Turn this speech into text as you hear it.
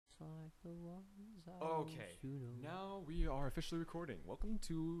the ones I Okay, used to know. now we are officially recording. Welcome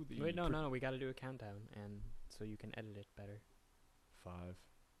to the... Wait, no, we gotta do a countdown, and so you can edit it better. 5,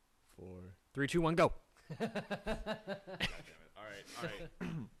 4... 3, 2, 1, go! God damn it. Alright.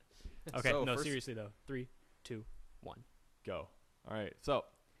 Okay, So, no, first- seriously though. 3, 2, 1. Go. Alright, so...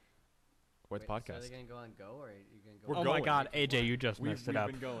 What's Wait, So are podcast? they gonna go on go, or are you gonna go? We're Oh going. my god, AJ, you just We've messed it up.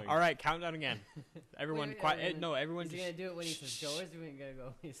 been going. Alright, countdown again. Everyone, Wait, quiet. No, everyone Is he just... gonna do it when he says go, or is he gonna go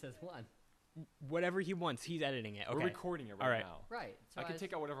when he says one? Whatever he wants, he's editing it. Okay. We're recording it right Alright. now. Right. So I can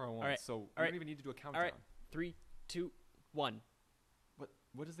take out whatever I want, Alright, so we alright, don't even need to do a countdown. alright. 3, 2, 1.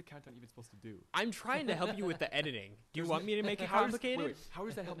 What is the countdown even supposed to do? I'm trying to help you with the editing. Do you want me to make it How does- complicated? wait, how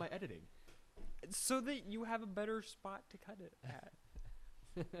does that help my editing? So that you have a better spot to cut it at.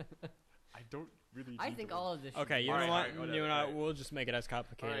 I don't really... I need think to- all of this. Okay, should you be know Alright, what? alright, whatever, You know what? alright. We'll just make it as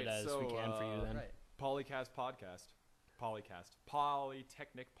complicated Alright, as we can for you then. Right. Polycast podcast. Polycast.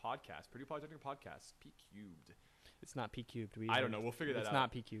 Polytechnic podcast. Purdue Polytechnic podcast. P cubed. It's not P cubed. I don't know. We'll figure that it's out. It's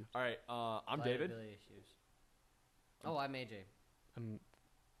not P cubed. All right. I'm David. Liability issues. Oh, I'm AJ.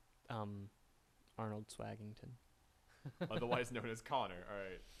 I'm Arnold Swaggington. Otherwise known as Connor. All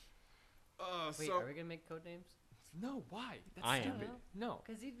right. Wait, are we gonna make code names? No, why? That's I am. stupid. No.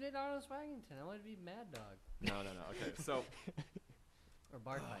 Cause he did Arnold Swaggington. I want to be Mad Dog No. Okay. So or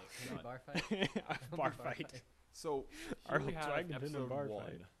Bar Fight. Can we God. Bar Fight? Bar fight. here Arnold we have Swaggington and episode bar 1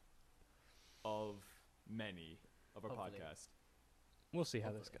 fight. of many of our Hopefully. podcast. We'll see how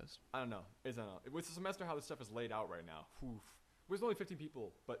this Hopefully. goes. I don't know. With the semester, how this stuff is laid out right now. Oof. There's only 15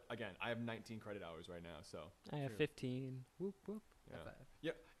 people, but again, I have 19 credit hours right now, so I have True. 15. Whoop whoop. yeah. High five.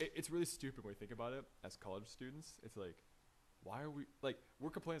 Yeah, it's really stupid when you think about it. As college students, it's like, why are we like we're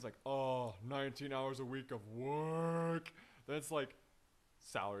complaining? It's like, oh, 19 hours a week of work. That's like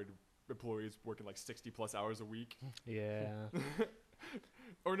salaried employees working like 60 plus hours a week. Yeah.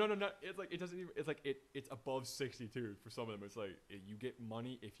 Or no. It's like it doesn't even. It's like it's above 62 for some of them. It's like you get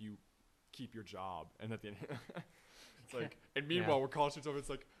money if you keep your job, and at the end, it's like. And meanwhile, Yeah. we're college students. It's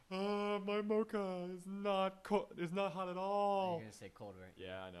like, my mocha is not is not hot at You're all. gonna say cold, right?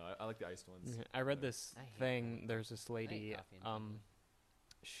 Yeah, I know. I like the iced ones. I read this I hate thing. coffee. There's this lady. coffee and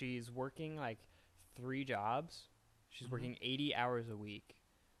She's working like 3 jobs. She's Mhm. working 80 hours a week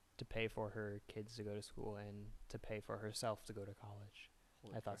to pay for her kids to go to school and to pay for herself to go to college.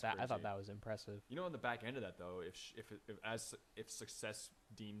 Holy I thought That's crazy. that was impressive. You know, on the back end of that though, if success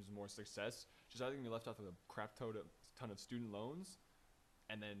deems more success, she's either gonna be left out with a crap ton of student loans,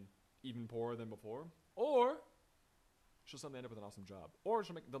 and then even poorer than before, or she'll suddenly end up with an awesome job, or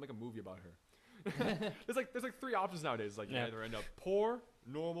they'll make a movie about her. there's like 3 options nowadays. Like you Yeah. either end up poor,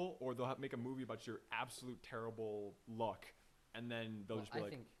 normal, or they'll make a movie about your absolute terrible luck, and then they'll Well, just be I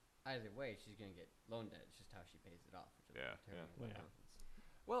like, think either way, she's gonna get loan debt. It's just how she pays it off. Which Yeah, terrible yeah. accountants.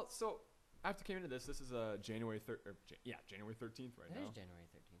 well, so after came into this is January 13th right It now. is January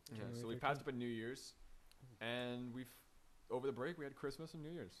 13th. Yeah, January so we 13th. passed up a New Year's, and over the break we had Christmas and New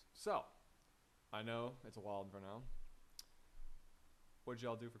Year's. So, I know it's a while for now. What did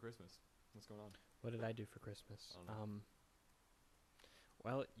y'all do for Christmas? What's going on? What did I do for Christmas? I don't know.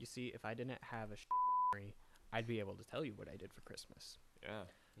 Well, you see, if I didn't have a memory, I'd be able to tell you what I did for Christmas. Yeah.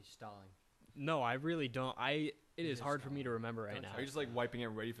 He's stalling. No, I really don't. It is You're hard for me to stalling. remember right Don't now. Are you just like wiping it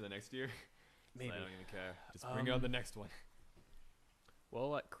ready for the next year? It's like, Maybe. I don't even care. Just bring on the next one.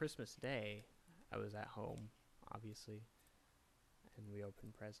 Well, at Christmas Day, I was at home, obviously, and we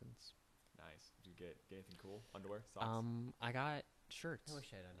opened presents. Nice. Did you get anything cool? Underwear? Socks? I got shirts. I wish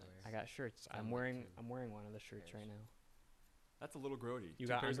I had underwear. I got shirts. I I'm want wearing to. I'm wearing one of the shirts Pairs. right now. That's a little grody. You 2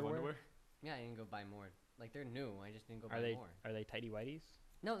 got pairs of underwear? Yeah, I didn't go buy more. Like they're new. I just didn't go Are buy they more. tighty whities?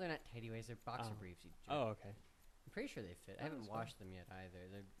 No, they're not tighty ways. They're boxer Oh. briefs. You jerk. Oh, okay. I'm pretty sure they fit. I Oh, haven't that's fine. washed them yet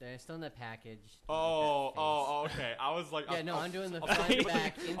either. They're still in the package. Oh, okay. I was like, Yeah, no, I'm doing the I'll front, talk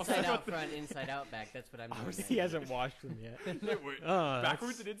back, about inside out front, inside out back. That's what I'm doing. He hasn't washed them yet. Wait, Oh,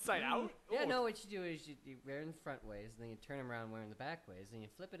 backwards that's- and inside out? Yeah, Oh. no, what you do is you wear it in the front ways, and then you turn them around wearing the back ways, then you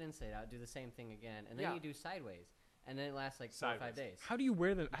flip it inside out, do the same thing again, and then Yeah. you do sideways. And then it lasts like 4 or 5 Sideways. days. How do you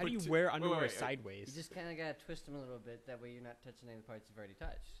wear them? How do put you two- wear wait, underwear wait, sideways? You just kind of gotta twist them a little bit. That way you're not touching any of the parts you've already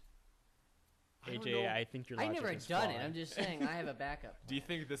touched. I don't AJ, know. I think your I've logic never is done it. flawed. I'm just saying I have a backup. Do you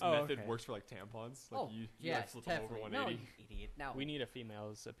think this Oh, method okay. works for like tampons? Like Oh, you yeah, like flip them over definitely. No, 180? you idiot. No. We need a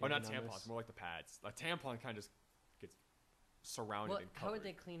female's Oh, opinion not on tampons, this. more like the pads. A tampon kind of just gets surrounded Well, and how covered. would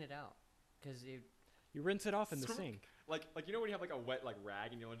they clean it out? Because it. You rinse it off in the Sort of- sink. like you know when you have like a wet like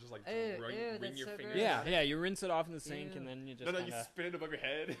rag and you want to just like Ew, wring ew, wring that's your so fingers? gross. Yeah, you rinse it off in the sink Ew. and then you just No, you kinda... spin it above your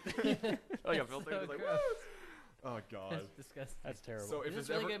head like a filter. so Just like, gross. woo! Oh God. That's disgusting. That's terrible. So Is if this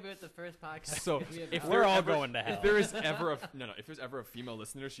there's really ever, gonna be what the first podcast? So, we have if out? We're all ever- going to hell. if there is ever if there's ever a female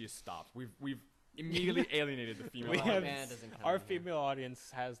listener, she has stopped. We've immediately alienated the female. We Oh, have- man, doesn't count Our anymore. female audience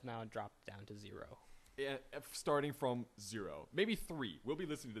has now dropped down to 0. Starting from 0, maybe 3, will be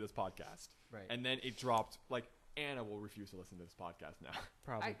listening to this podcast, Right. and then it dropped. Like Anna will refuse to listen to this podcast now.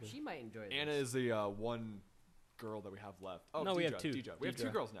 Probably. She might enjoy this. Anna is the one girl that we have left. Oh, No, we have Deidre, two. Deidre. We have 2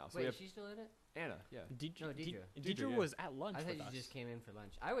 Deidre. girls now. So Wait, we is have she still in it? Anna. Yeah. No, Deidre. Deidre yeah. was at lunch I thought with you us. just came in for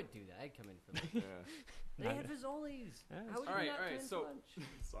lunch. I would do that. I'd come in for lunch. yeah. They Not- have Fazoli's. Yeah, How would all right, you not all come right, in so- for lunch?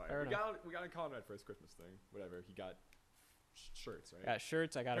 Sorry. Fair We got a Conrad for his Christmas thing. Whatever. He got shirts, right? Got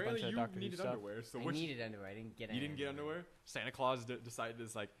shirts. I got Apparently a bunch you of Doctor Who needed stuff. underwear. So I which needed underwear. I didn't get you any didn't get underwear? Santa Claus decided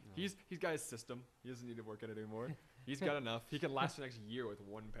it's like No. he's got his system. He doesn't need to work at it anymore. He's got enough. He can last the next year with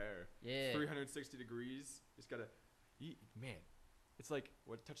one pair. Yeah. 360 degrees. He's got man. It's like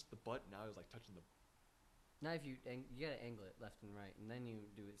what touched the butt now is like touching the. Now if you gotta angle it left and right, and then you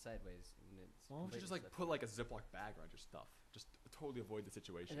do it sideways, and it's. Why don't you just completely like put like a Ziploc bag around your stuff? Just totally avoid the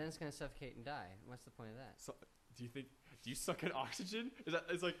situation. And then it's gonna suffocate and die. What's the point of that? So, do you suck in oxygen? Is that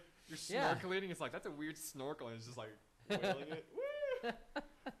it's like you're Yeah. snorkeling? It's like that's a weird snorkel, and it's just like wailing it. Woo!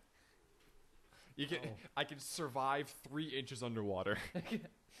 You can Oh. I can survive 3 inches underwater.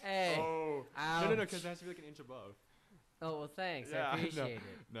 Hey. Oh Ouch. no, because it has to be like an inch above. Oh well, thanks. Yeah, I I know. appreciate it.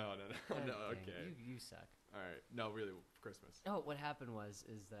 No, God no, dang, okay. You suck. All right, no, really, Christmas. Oh, what happened was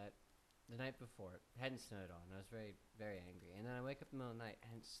that the night before it hadn't snowed at all, and I was very very angry. And then I wake up in the middle of the night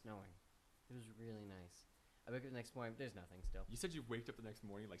and it's snowing. It was really nice. I wake up the next morning. There's nothing still. You said you waked up the next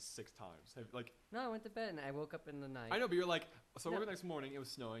morning like 6 times. Like No, I went to bed and I woke up in the night. I know, but you're like, so I No. would the next morning. It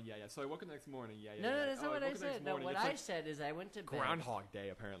was snowing. Yeah, yeah. So I woke up the next morning. Yeah, yeah. No, yeah. no, that's Oh, not what woke I up the next said. No, morning. what It's I like said is I went to bed. Groundhog Day,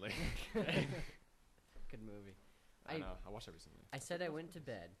 apparently. Good movie. I know. I watched it recently. I said I went to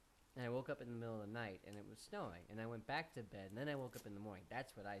bed, and I woke up in the middle of the night, and it was snowing, and I went back to bed, and then I woke up in the morning.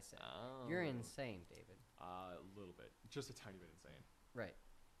 That's what I said. Oh. You're insane, David. A little bit, just a tiny bit insane. Right.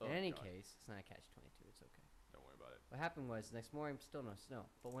 Oh, in any God. case, it's not a catch-22. It's okay. Don't worry about it. What happened was the next morning, still no snow.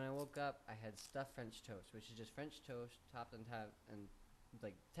 But when I woke up, I had stuffed French toast, which is just French toast topped on top and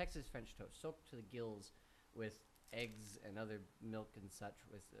like Texas French toast, soaked to the gills with eggs and other milk and such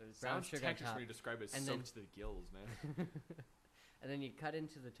with brown Sounds sugar on Texas top. when you describe it as And soaked then- to the gills, man. And then you cut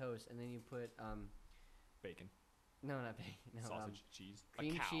into the toast, and then you put Bacon, no, not bacon, no, sausage, cheese,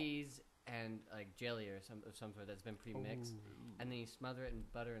 cream a cow. cheese and like jelly or some sort that's been pre-mixed, and then you smother it in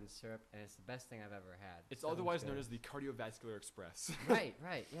butter and syrup, and it's the best thing I've ever had. It's So otherwise known good. as the cardiovascular express. Right,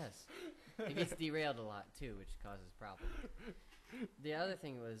 yes. It gets derailed a lot too, which causes problems. The other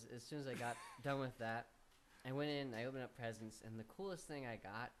thing was, as soon as I got done with that, I went in, I opened up presents, and the coolest thing I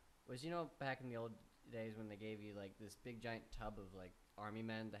got was, back in the old days when they gave you like this big giant tub of like army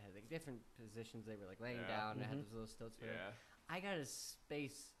men that had like different positions. They were like laying Yeah. down and had Mhm. those little stilts. for them. Yeah. I got a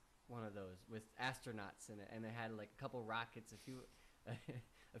space one of those with astronauts in it, and it had like a couple rockets, a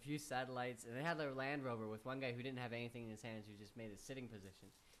few satellites, and it had a Land Rover with one guy who didn't have anything in his hands, who just made a sitting position.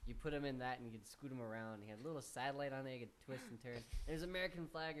 You put him in that, and you could scoot him around. He had a little satellite on there, you could twist and turn. There's an American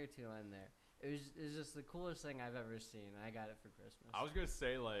flag or two on there. It was just the coolest thing I've ever seen. I got it for Christmas. I was gonna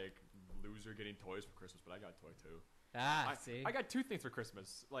say like loser getting toys for Christmas, but I got a toy too. See, I got 2 things for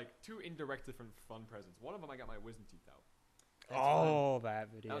Christmas, like 2 indirect different fun presents. One of them I got my wisdom teeth out. That's Oh, that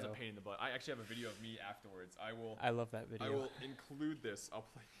video. That was a pain in the butt. I actually have a video of me afterwards. I love that video. I will include this. I'll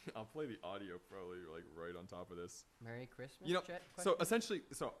play the audio probably like right on top of this. Merry Christmas. You know, Chet So question? essentially,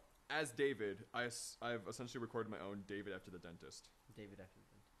 as David, I've essentially recorded my own David after the dentist. David after the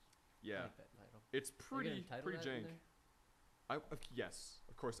dentist. I Yeah, like that title. it's Are you gonna pretty title pretty that in jank. there? Yes,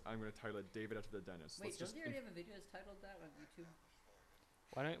 of course I'm gonna title it David after the dentist. Wait, Let's don't just you already have a video that's titled that on YouTube?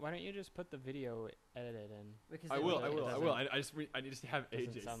 Why don't you just put the video edited in? Because I it will. doesn't- I need to have doesn't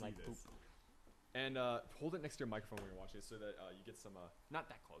AJ sound see like this. And hold it next to your microphone when you're watching it, so that you get some. Not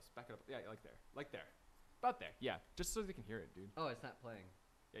that close. Back it up. Yeah, like there, about there. Yeah, just so they can hear it, dude. Oh, it's not playing.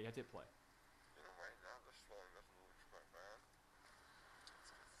 Yeah, you have to hit play. Right now, the swelling doesn't look quite bad.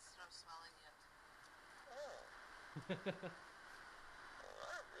 It's not swelling yet. Oh. Well,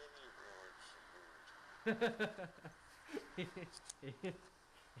 that really ruins the mood.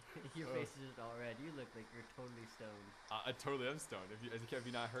 Your Oh. face is just all red. You look like you're totally stoned. I totally am stoned. Have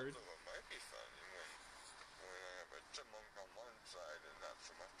you not heard? So it might be funny when I have a chipmunk on one side and not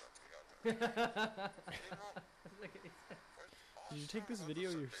so much on the other. You know, Look at his- what's Did you take this awesome video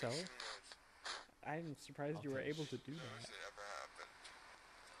about yourself? sedation I'm surprised I'll you were take able to do is that. nothing ever happened.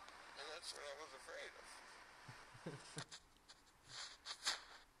 And that's what I was afraid of.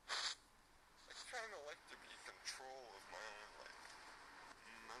 I kind of like to be in control of my own, like,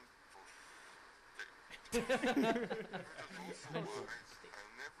 mental state. Because also Mental why state. I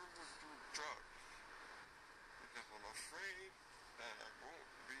never would do drugs. Because I'm afraid that I won't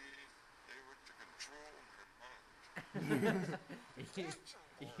be able to control my mind. Your- That's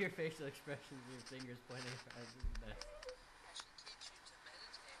important. Your facial expressions, your fingers pointing around is the best. I should teach you to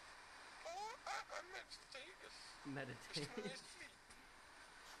meditate. Oh, I meditate. It's when I Meditate. sleep.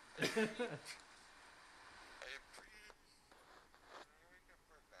 I breathe. I breathe. And I wake up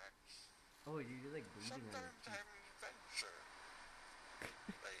relaxed. Oh, you're like breathing on your Sometimes I feet. have an adventure.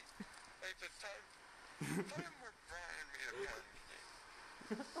 Like the time where Brian made a pancake.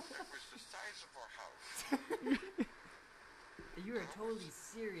 It was the size of our house. You were totally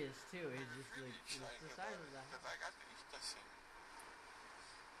serious too. It's just Really like it's excited the size about of it, the 'cause house. I got to eat the thing.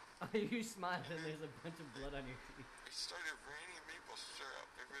 Oh, you smiled and there's a bunch of blood on your teeth. It started raining maple syrup.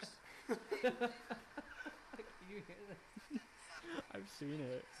 It was You hear that? I've seen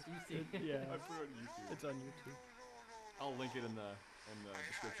it. You see? Yeah, I put it on YouTube. it's on YouTube. no. I'll link it in the I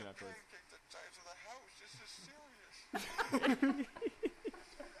description had a afterwards. pancake the size of the house. This is serious.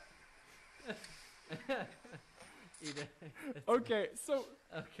 You know? Okay, so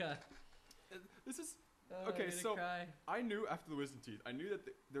Oh god. this is Oh, Okay, I'm gonna so- cry. I knew after the wisdom teeth, I knew that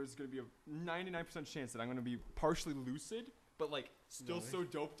there's going to be a 99% chance that I'm going to be partially lucid, but like still Nice. so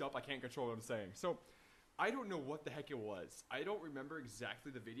doped up I can't control what I'm saying. So I don't know what the heck it was. I don't remember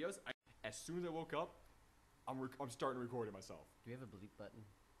exactly the videos. As soon as I woke up, I'm starting recording myself. Do we have a bleep button?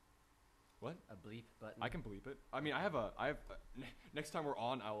 What? A bleep button? I can bleep it. I mean, I have next time we're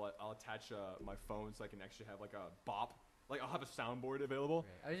on, I'll attach my phone so I can actually have like a bop. Like I'll have a soundboard available.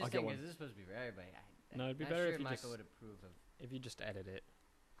 Right. I was I'll just get thinking, one. is this supposed to be for everybody? No, it'd be I'm better sure if you Michael just- would approve of. If you just edit it.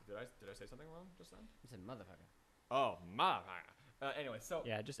 Did I say something wrong just then? He said motherfucker. Oh my. Anyway, so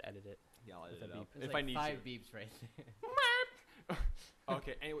Yeah, just edit it. yeah, I'll With edit a it out There's if like I need 5 to. beeps right there.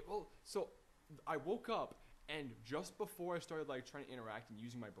 Okay, anyway, well, so I woke up and just before I started like trying to interact and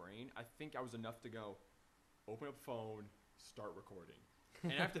using my brain, I think I was enough to go open up phone, start recording.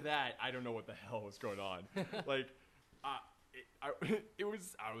 And after that, I don't know what the hell was going on. Like, I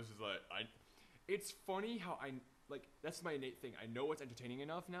was just like, it's funny how like, that's my innate thing. I know it's entertaining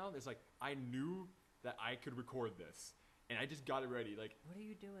enough now. There's like, I knew that I could record this. And I just got it ready. Like, What are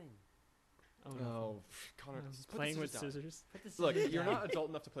you doing? Oh, no. Connor, I'm just put the playing with scissors down. scissors. Put the Look, scissors you're down. not adult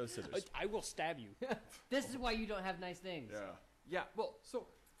enough to play with scissors. I will stab you. This is why you don't have nice things. Yeah. Yeah. Well, so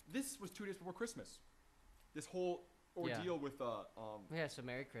this was 2 days before Christmas. This whole ordeal with Yeah, so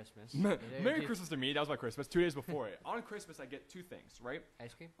Merry Christmas. Merry Christmas to me. That was my Christmas. 2 days before it. On Christmas, I get 2 things. Right.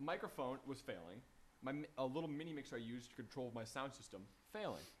 Ice cream? A microphone was failing. A little mini mixer I used to control my sound system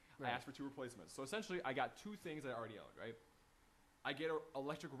failing. Right. I asked for 2 replacements. So essentially, I got 2 things that I already owned. Right. I get an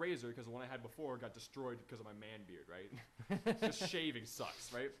electric razor because the one I had before got destroyed because of my man beard. Right. Just shaving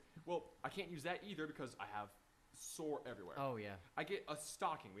sucks. Right. Well, I can't use that either because I have sore everywhere. Oh, yeah. I get a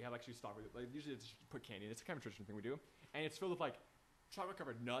stocking. We have actually stocking. Like usually, it's just put candy in. It's kind of a traditional thing we do, and it's filled with like chocolate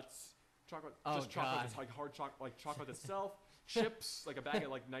covered nuts, chocolate, Oh, just chocolate God. that's like hard chocolate, like chocolate itself, chips, like a bag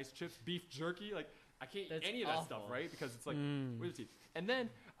of like nice chips, beef jerky. Like I can't That's eat any of that stuff, awful. right? Because it's like Mm. with the teeth. And then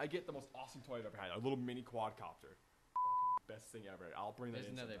I get the most awesome toy I've ever had, a little mini quadcopter. Best thing ever. I'll bring that There's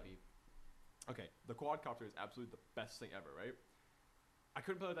in. another sometime. beep. Okay, the quadcopter is absolutely the best thing ever, right? I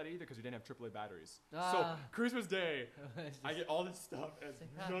couldn't play with that either because we didn't have AAA batteries. So Ah. Christmas Day, It's I just- get all this stuff and Say,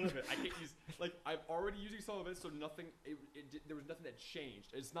 none of it. I can't use like I'm already using some of it, so nothing. There was nothing that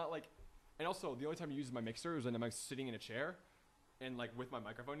changed. It's not like, and also the only time I use my mixer is when I'm like sitting in a chair, and like with my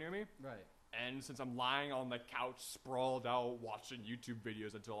microphone near me. right. And since I'm lying on the couch, sprawled out, watching YouTube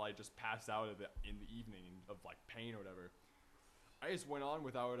videos until I just pass out in the evening of like pain or whatever, I just went on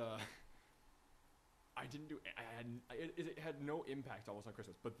without I didn't do. It had no impact almost on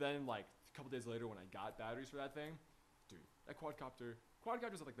Christmas. But then, like a couple days later, when I got batteries for that thing, dude, that quadcopters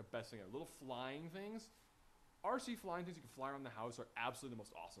are like the best thing ever. Little flying things, RC flying things you can fly around the house are absolutely the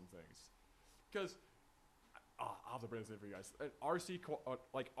most awesome things. Because I'll have to bring this in for you guys.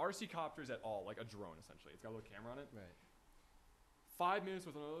 Like RC copters at all, like a drone essentially. It's got a little camera on it. Right. 5 minutes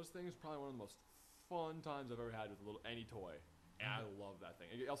with one of those things is probably one of the most fun times I've ever had with any toy. And I love that thing.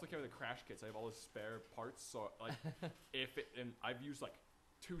 It also came with the crash kits. I have all the spare parts, so like and I've used like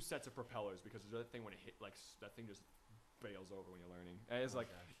 2 sets of propellers because that thing when it hit that thing just bails over when you're learning. And it's Oh, like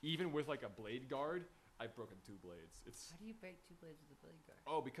gosh. even with like a blade guard, I've broken 2 blades. It's How do you break 2 blades with a blade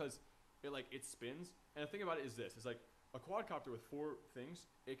guard? because it spins. And the thing about it is this: it's like a quadcopter with 4 things.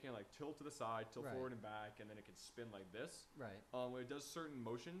 It can like tilt to the side, tilt Right. forward and back, and then it can spin like this. Right. When it does certain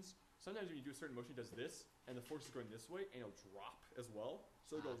motions, sometimes when you do a certain motion, it does this, and the force is going this way, and it'll drop as well.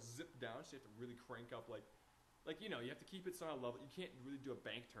 So it'll zip down, so you have to really crank up, you have to keep it so level. You can't really do a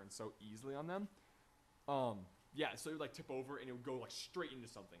bank turn so easily on them. Yeah, so it would like tip over and it would go like straight into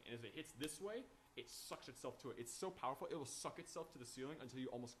something. And if it hits this way, it sucks itself to it. It's so powerful, it will suck itself to the ceiling until you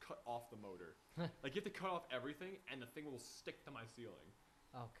almost cut off the motor. Like you have to cut off everything, and the thing will stick to my ceiling.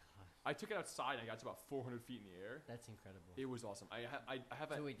 Oh god, I took it outside and I got to about 400 feet in the air. that's incredible. It was awesome. I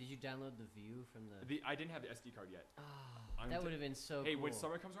have a. So wait, did you download the view from the? I didn't have the SD card yet. Oh, I'm that t- would have been so Hey, cool. when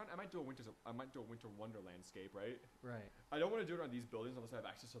summer comes around, I might do a winter wonder landscape, right? Right, I don't want to do it on these buildings unless I have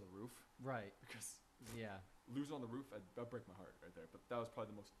access to the roof, right, because yeah. lose it on the roof, that'd break my heart right there. But that was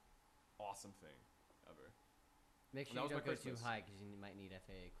probably the most awesome thing ever. Make And sure that you was don't my go too Christmas. high because you might need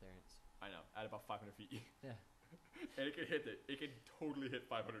FAA clearance. I know, at about 500 feet. Yeah, And it could hit it. It could totally hit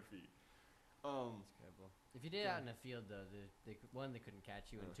 500 feet. it's incredible. If you did it out in a field though, they one, they couldn't catch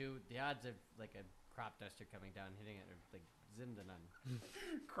you, and two, the odds of like a crop duster coming down hitting it are like zim to none.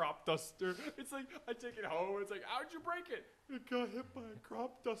 Crop duster. It's like I take it home. It's like, how'd you break it? It got hit by a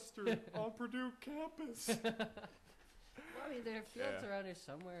crop duster on Purdue campus. Well, I mean, there are fields Yeah. around here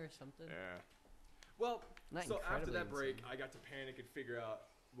somewhere or something. Yeah. Well, Not so after incredibly that break, insane. I got to panic and figure out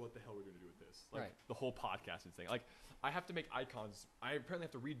what the hell we're gonna do with this. Like Right. the whole podcasting thing. Like I have to make icons. I apparently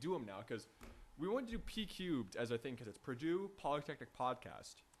have to redo them now because we wanted to do P Cubed as a thing because it's Purdue Polytechnic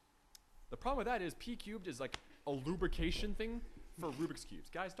Podcast. The problem with that is P Cubed is like a lubrication thing for Rubik's cubes.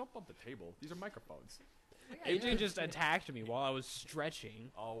 Guys, don't bump the table. These are microphones. AJ just attacked me while I was stretching.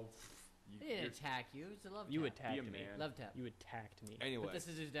 Oh, He didn't attack you. It's a love You tap. attacked Be a me. man. Love tap. You attacked me. Anyway, Put the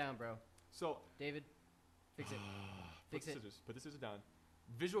scissors down, bro. so David, fix it. put Fix the it. scissors. Put the scissors down.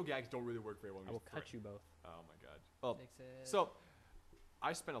 Visual gags don't really work very well. when I you will throw cut it. you both. Oh my god. Well, Fix it. so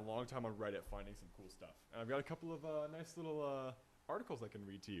I spent a long time on Reddit finding some cool stuff, and I've got a couple of nice little articles I can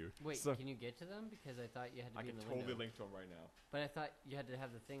read to you. Wait, so can you get to them? Because I thought you had to I be can in the totally window. link to them right now. But I thought you had to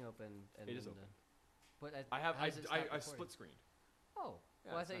have the thing open. And It is then open. But I have how does it stop I recording? split screened. Oh,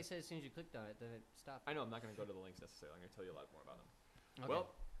 Yeah, well, I it's thought you nice. said as soon as you clicked on it, then it stopped. I know I'm not going to go to the links necessarily. I'm going to tell you a lot more about them. Okay.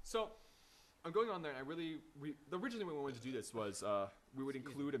 Well, so I'm going on there, and I really originally when we wanted to do this was we would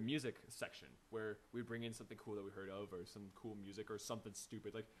include a music section where we bring in something cool that we heard of, or some cool music, or something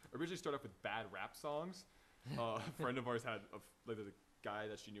stupid. Like originally start off with bad rap songs. A friend of ours had like a guy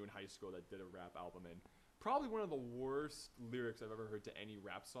that she knew in high school that did a rap album, and probably one of the worst lyrics I've ever heard to any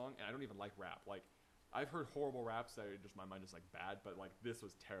rap song. And I don't even like rap. Like I've heard horrible raps that are just my mind is like bad, but like this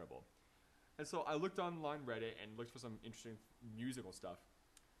was terrible. And so I looked online Reddit and looked for some interesting musical stuff.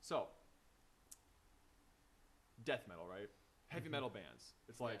 So death metal, right? Heavy metal bands.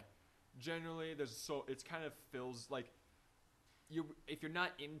 It's like generally it's kind of feels like if you're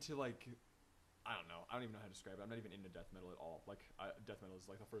not into like I don't know. I don't even know how to describe it. I'm not even into death metal at all. Like death metal is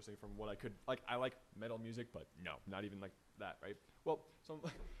like the first thing from what I could like. I like metal music, but no, not even like that, right? Well, so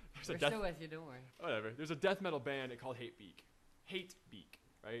there's a We're death still with you. Don't worry. whatever. There's a death metal band called Hatebeak. Hatebeak,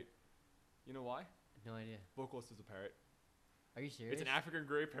 right? You know why? No idea. Vocalist is a parrot. Are you serious? It's an African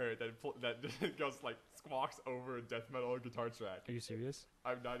gray parrot that goes like squawks over a death metal guitar track. Are you serious?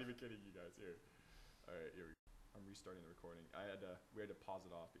 I'm not even kidding you guys. Here, all right, here we go. I'm restarting the recording. We had to pause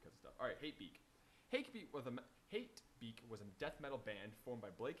it off because of stuff. All right, Hatebeak. Hatebeak was a death metal band formed by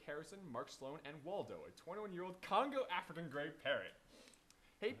Blake Harrison, Mark Sloan, and Waldo, a 21-year-old Congo African gray parrot.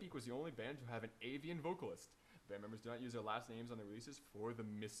 Hatebeak was the only band to have an avian vocalist. Band members do not use their last names on their releases for the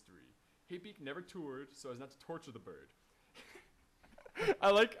mystery. Hatebeak never toured so as not to torture the bird.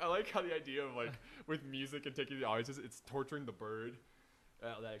 I like how the idea of like with music and taking the audiences, it's torturing the bird.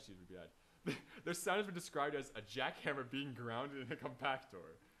 That actually would be bad. Their sound has been described as a jackhammer being grounded in a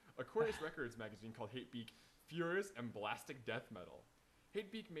compactor. A Cornish Records magazine called Hatebeak furious and blastic death metal.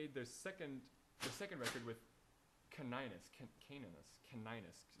 Hatebeak made their second record with Caninus, Caninus,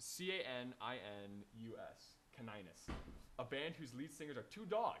 Caninus, a band whose lead singers are two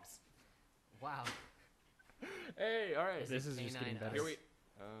dogs. Wow. Hey, all right. This is just getting canine better. Here we.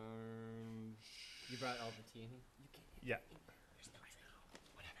 You brought all the tea in here? You can't. Yeah.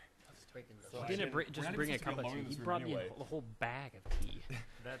 Breaking the So Didn't we're just not bring a even supposed cup to be of alone in tea. this He room brought me anyway. a whole bag of tea.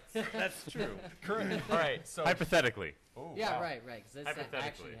 That's true. Correct. All right. So. Hypothetically. Oh, Yeah, wow. right, because that's not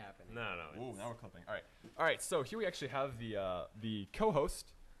Hypothetically. actually happening. No. Ooh, it's- now we're clipping. All right. All right. So here we actually have the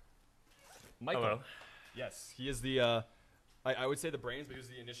co-host, Michael. Hello. Yes, he is the. I would say the brains, but he was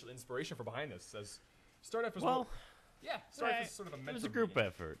the initial inspiration for behind this. Start off as Well, start off as sort of a mentor it was a group meeting.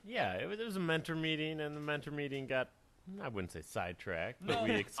 effort. Yeah, it was a mentor meeting, and the mentor meeting got, I wouldn't say sidetracked, but No,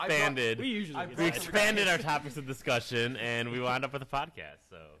 we I expanded. We usually I get brought We some expanded our topics of discussion, and we wound up with a podcast.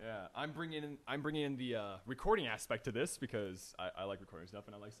 So Yeah, I'm bringing in the recording aspect to this because I like recording stuff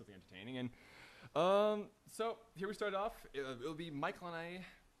and I like something entertaining. And so here we start off. It'll be Michael and I.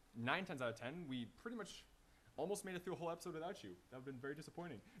 9 times out of 10, we pretty much almost made it through a whole episode without you. That would have been very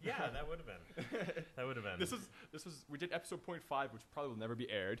disappointing. Yeah, that would have been. That would have been. This was we did episode 0.5, which probably will never be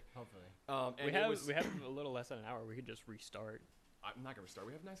aired. Hopefully. And We have a little less than an hour. We could just restart. I'm not gonna start.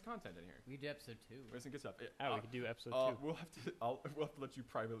 We have nice content in here. We do episode 2. We have some good stuff. Oh, we could do episode 2. We'll have to let you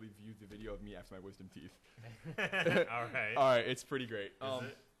privately view the video of me after my wisdom teeth. All right. All right, it's pretty great. Is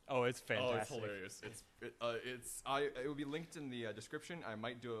it? Oh, it's fantastic. Oh, it's hilarious. It will be linked in the description.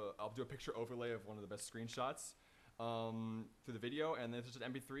 I'll do a picture overlay of one of the best screenshots through the video, and then if it's an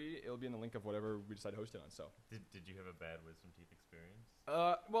MP3, it'll be in the link of whatever we decide to host it on. So, Did you have a bad wisdom teeth experience?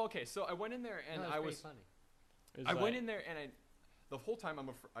 well, okay. So I went in there and No, I it's was pretty funny. I went in there and the whole time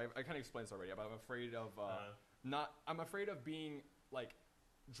I kind of explained this already, but I'm afraid of I'm afraid of being like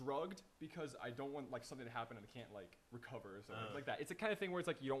drugged because I don't want like something to happen and I can't like recover or something like that. It's the kind of thing where it's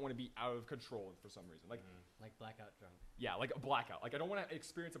like you don't want to be out of control for some reason. Like Like blackout drunk. yeah, like a blackout. Like I don't want to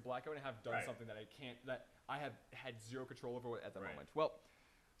experience a blackout and have done Right. something that I have had zero control over at the Right. moment. Well,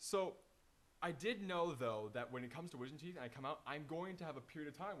 so I did know though that when it comes to wisdom teeth and I come out, I'm going to have a period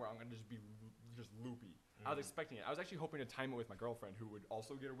of time where I'm going to just be just loopy. I was expecting it. I was actually hoping to time it with my girlfriend who would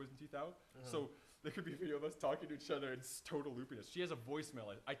also get her wisdom teeth out. So there could be a video of us talking to each other. It's total loopiness. She has a voicemail.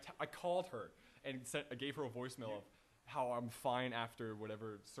 I called her and I gave her a voicemail of how I'm fine after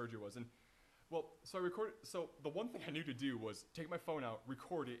whatever surgery was. And well, so I recorded. So the one thing I knew to do was take my phone out,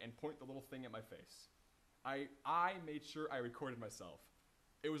 record it, and point the little thing at my face. I made sure I recorded myself.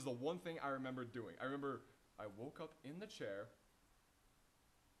 It was the one thing I remember doing. I remember I woke up in the chair,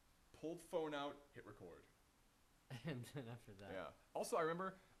 pulled phone out, hit record. And then after that. Yeah. Also, I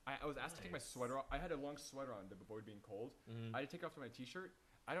remember I was asked to take my Nice. sweater off. I had a long sweater on to avoid being cold. Mhm. I had to take it off my t-shirt.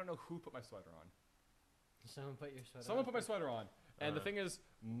 I don't know who put my sweater on. Someone put your sweater Someone on. put my sweater on. And the Uh-huh. thing is,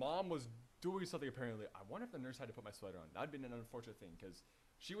 Mom was doing something apparently. I wonder if the nurse had to put my sweater on. That would have been an unfortunate thing because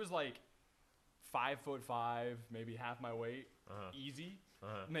she was like 5'5", maybe half my weight, easy.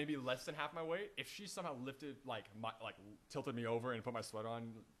 Maybe less than half my weight. If she somehow lifted tilted me over and put my sweater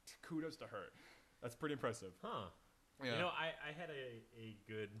on, kudos to her. That's pretty impressive. Huh. Yeah. You know, I had a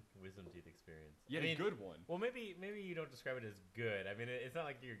good wisdom teeth experience. You had I a mean, good one. Well, maybe you don't describe it as good. I mean, it's not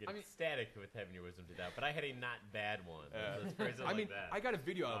like you're getting ecstatic with having your wisdom teeth out, but I had a not bad one. Let's phrase it I like mean, that. I got a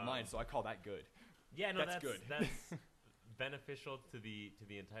video of mine, so I call that good. Yeah, no, That's good. That's beneficial to the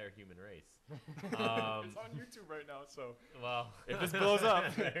entire human race. It's on YouTube right now, so Well, if this blows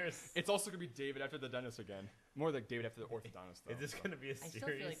up, there's- it's also gonna be David after the dentist again. More like David after the orthodontist. Though, is this so. going to be a I still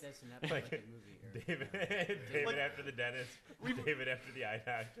feel like series? that's an episode like of a movie. Or David Like- after the dentist, David after the eye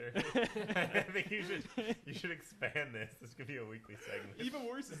doctor. I think you should expand this. This could be a weekly segment. Even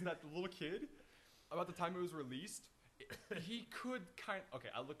worse is that the little kid, about the time it was released, he could okay.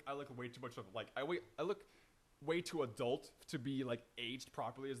 I look way too much of like I look way too adult to be like aged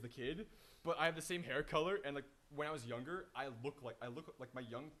properly as the kid, but I have the same hair color and like when I was younger, I look like my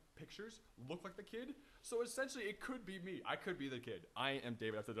young pictures look like the kid. So essentially, it could be me. I could be the kid. I am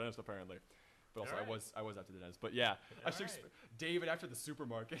David after the dentist apparently, but also Alright. I was after the dentist. But yeah, I should Alright. David after the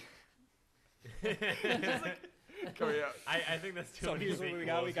supermarket. Just like, coming out. I think that's too So many here's what we sequels.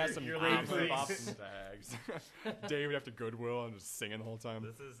 got. We got some You're great losing. movies. tags. David after Goodwill and just singing the whole time.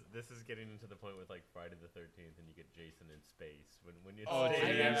 This is getting into the point with like Friday the 13th, and you get Jason in space when you Oh, stay I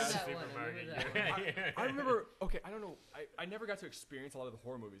in remember the that one, I supermarket. remember that I remember. Okay, I don't know. I never got to experience a lot of the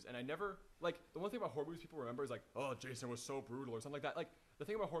horror movies, and I never like the one thing about horror movies people remember is like, oh, Jason was so brutal or something like that. Like the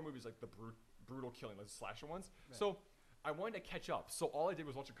thing about horror movies, like the brutal killing, like the slasher ones. Right. So I wanted to catch up. So all I did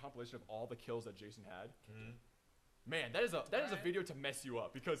was watch a compilation of all the kills that Jason had. Man, that is a video to mess you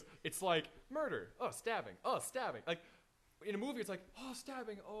up because it's like murder, stabbing. Like in a movie, it's like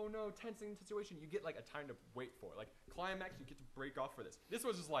stabbing, oh no, tensing situation. You get like a time to wait for it. Like climax, you get to break off for this. This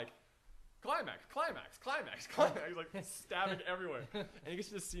was just like climax. He's like stabbing everywhere, and you get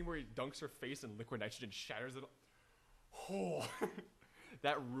to the scene where he dunks her face in liquid nitrogen, shatters it. Oh,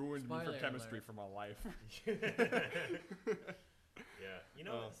 that ruined me Spoiler for chemistry alert. for my life. Yeah, you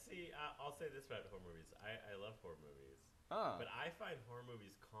know, see, I'll say this about horror movies. I love horror movies, but I find horror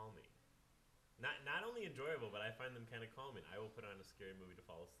movies calming. Not only enjoyable, but I find them kind of calming. I will put on a scary movie to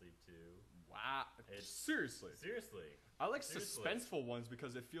fall asleep to. Wow, It's- seriously. Seriously. I like Seriously. suspenseful ones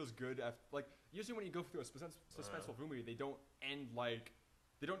because it feels good. Like usually when you go through a suspenseful movie, they don't end like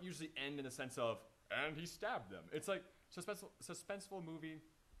they don't usually end in the sense of and he stabbed them. It's like suspenseful movie,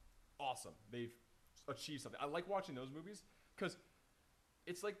 awesome. They've achieved something. I like watching those movies because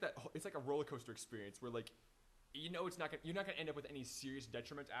it's like that. It's like a roller coaster experience where like you know you're not gonna end up with any serious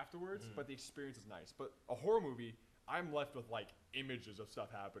detriment afterwards, but the experience is nice. But a horror movie, I'm left with like images of stuff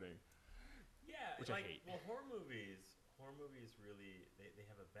happening. Yeah, Which I like hate. well, horror movies really they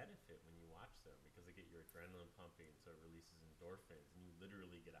have a benefit when you watch them them because they get your adrenaline pumping, so it releases endorphins, and you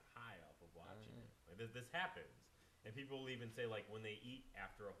literally get a high off of watching it. Like this happens, and people will even say like when they eat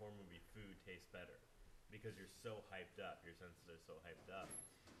after a horror movie, food tastes better because you're so hyped up, your senses are so hyped up.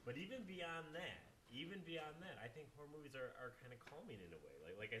 But even beyond that, I think horror movies are kind of calming in a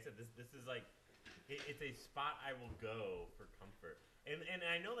way. Like I said, this is like it's a spot I will go for comfort. And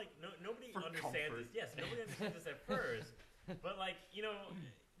I know like nobody For understands comfort. this. Yes, nobody understands this at first. But like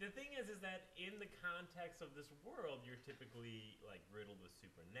the thing is that in the context of this world, you're typically like riddled with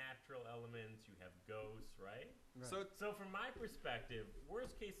supernatural elements. You have ghosts, right? So from my perspective,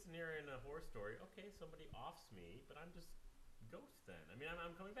 worst case scenario in a horror story, okay, somebody offs me, but I'm just ghost then. I mean,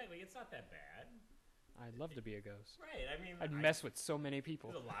 I'm coming back. Like it's not that bad. I'd love to be a ghost. Right. I mean, I'd mess with so many people.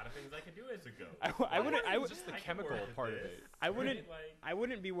 There's a lot of things I could do as a ghost. I wouldn't. I would. just the I could chemical work with part of this, it. I wouldn't. Like, I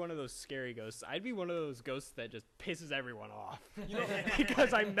wouldn't be one of those scary ghosts. I'd be one of those ghosts that just pisses everyone off. You know,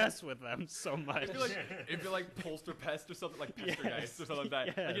 Because I mess with them so much. it'd be like Polster Pest or something, like Pestergeist or something like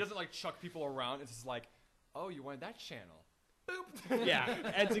that. Like he doesn't like chuck people around. It's just like, oh, you wanted that channel. Boop. Yeah,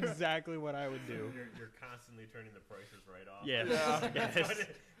 that's exactly what I would do. You're constantly turning the prices right off. Yes. Yes.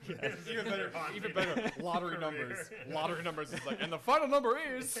 Even better. Lottery numbers. Lottery numbers is like, and the final number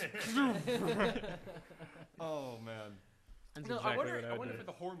is. Oh man. That's No, exactly I wonder what I would if do. with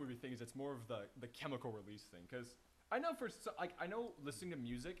the horror movie thing is it's more of the chemical release thing, because I know I know listening to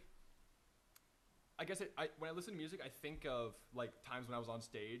music. I guess when I listen to music, I think of like times when I was on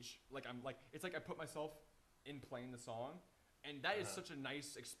stage. Like it's like I put myself in playing the song, and that is such a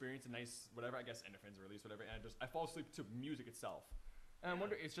nice experience, a nice whatever. I guess endorphins release, whatever, and I fall asleep to music itself. And I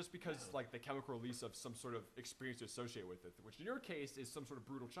wonder it's just because like the chemical release of some sort of experience to associate with it, which in your case is some sort of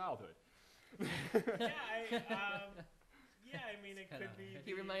brutal childhood. Yeah, I mean, it could be.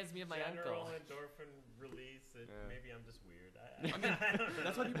 He reminds me of my general uncle. endorphin release. Maybe I'm just weird. I mean,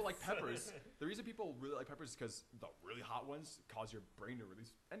 that's why people like peppers. The reason people really like peppers is because the really hot ones cause your brain to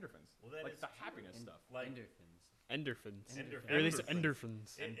release endorphins, Well, that like is the true. happiness stuff. Like Endorphins. Endorphins. Endorphins. Release endorphins.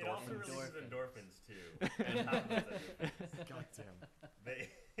 it also releases Endorphins. endorphins too. On top of those endorphins. God damn.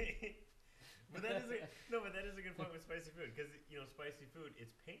 But that is a good point with spicy food because spicy food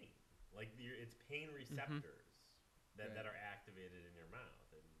it's pain. Like it's pain receptors that are activated in your mouth,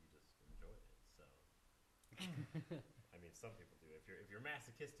 and you just enjoy it. So, I mean, some people do. If you're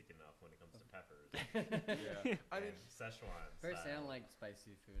masochistic enough when it comes to peppers, Yeah. I mean, and Szechuan. Personally, I style. don't like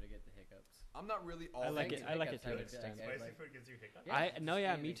spicy food. I get the hiccups. I'm not really all. I like Thanks it. I like it hiccups, to I an would- extent. Spicy like- food gives you hiccups. Yeah. Me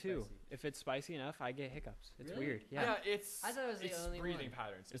anything too. spicy. If it's spicy enough, I get hiccups. It's Really? weird. Yeah. it's. I thought it was the it's only breathing one.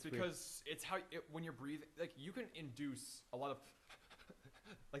 patterns. It's It's weird. because it's how when you're breathing, like you can induce a lot of,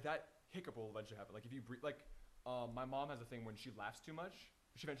 like that hiccup will eventually happen. Like if you breathe, like my mom has a thing when she laughs too much,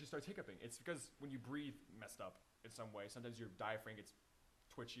 she eventually starts hiccuping. It's because when you breathe messed up in some way, sometimes your diaphragm gets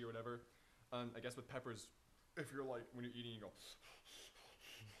twitchy or whatever. I guess with peppers, if you're like when you're eating, you go.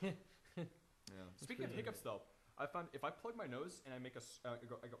 Yeah. Speaking of hiccups, though, I found if I plug my nose and I make I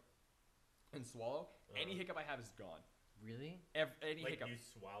go and swallow, any hiccup I have is gone. Really? Any Like hiccup. you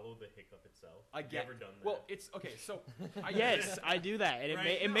swallow the hiccup itself. I Have get. you ever done that? Well, it's okay. So Yes, I do that, and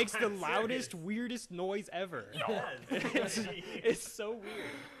Right? it No, makes the I'm loudest, serious. weirdest noise ever. Yes. It's so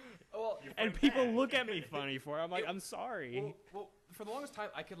weird, well, You and fight people back. look at me funny for it. I'm like, I'm sorry. well, for the longest time,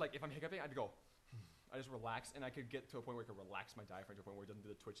 I could like if I'm hiccuping, I'd go. I just relax, and I could get to a point where I could relax my diaphragm to a point where it doesn't do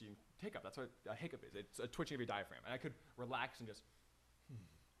the twitchy and hiccup. That's what a hiccup is. It's a twitching of your diaphragm, and I could relax and just.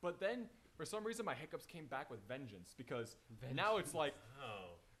 But then, for some reason, my hiccups came back with vengeance because now it's like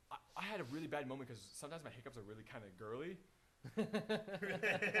Oh. I had a really bad moment because sometimes my hiccups are really kind of girly.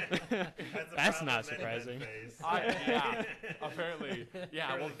 That's not surprising. Yeah, apparently,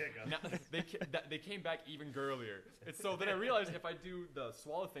 yeah. Well, Girly hiccups. now, they came back even girlier. And so then I realized if I do the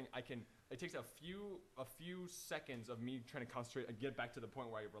swallow thing, it takes a few seconds of me trying to concentrate and get back to the point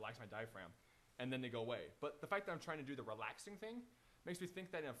where I relax my diaphragm, and then they go away. But the fact that I'm trying to do the relaxing thing makes me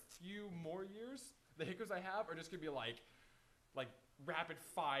think that in a few more years, the hiccups I have are just gonna be like rapid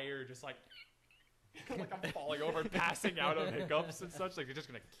fire, just like. Like I'm falling over and passing out of hiccups and such. Like, you're just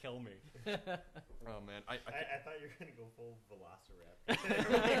gonna kill me. Oh man, I I thought you were gonna go full Velociraptor.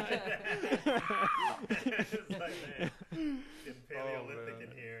 It's like, man, getting Paleolithic man.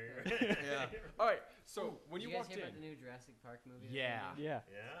 in here. yeah. All right. So when Did you you guys walked hear in, about the new Jurassic Park movie? that's Yeah. coming Yeah.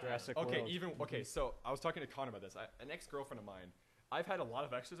 Yeah. Jurassic okay, World. So I was talking to Connor about this. An ex-girlfriend of mine. I've had a lot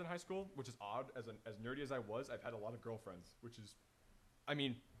of exes in high school, which is odd. As nerdy as I was, I've had a lot of girlfriends, which is, I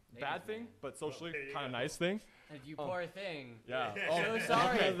mean, bad Ladies' thing, man. but socially there you kind of go. nice thing. And you Oh. poor thing. Yeah. So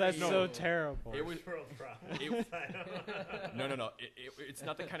sorry. That's for so you. terrible. It was World problem. no. It's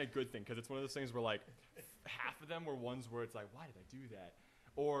not the kind of good thing because it's one of those things where like half of them were ones where it's like, why did I do that?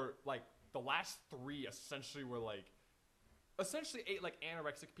 Or like the last 3 essentially were like, essentially ate like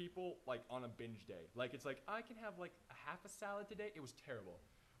anorexic people like on a binge day. Like it's like I can have like a half a salad today. It was terrible.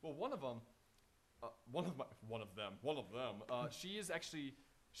 Well, one of them, she is actually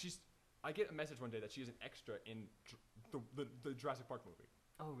I get a message one day that she is an extra in the Jurassic Park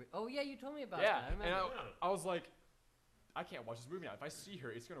movie. Oh yeah, you told me about Yeah, that. I and remember. I was like, I can't watch this movie now. If I see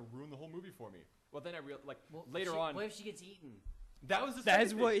her, it's gonna ruin the whole movie for me. Well, then I realized, like, Well, later on, What if she gets eaten? that was the That's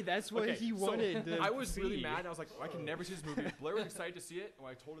second what thing. that's what Okay, he so wanted. To I was really see. mad. I was like, I can never see this movie. Blair was excited to see it, and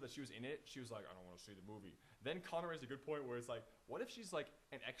when I told her that she was in it, she was like, I don't want to see the movie. Then Connor raised a good point where it's like, what if she's like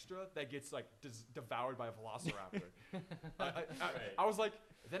an extra that gets like devoured by a velociraptor? I was like,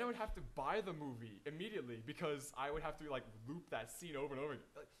 then I would have to buy the movie immediately because I would have to like loop that scene over and over.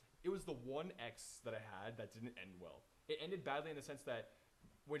 Like, it was the one X that I had that didn't end well. It ended badly in the sense that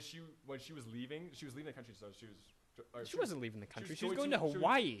when she was leaving the country, so She wasn't leaving the country. She was going going to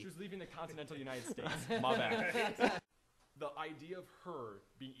Hawaii. She was leaving the continental United States. My bad. The idea of her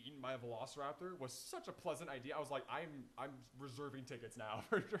being eaten by a velociraptor was such a pleasant idea. I was like, I'm reserving tickets now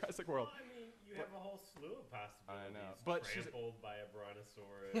for Jurassic World. Well, I mean, you have a whole slew of possibilities. I know, but she's trampled by a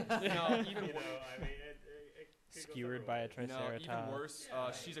brontosaurus. No, even you know, I mean, it could go Skewered several by a ways. triceratops. even worse.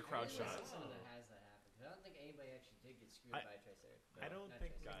 She's a crowd I shot. think someone that has that happen. 'Cause I don't think anybody actually did get screwed I- by a triceratops. I don't Not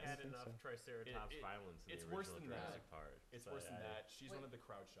think we triceratops. had think enough so. Triceratops violence in it's the worse original than that. Jurassic Park. It's but worse than I- that. She's one of the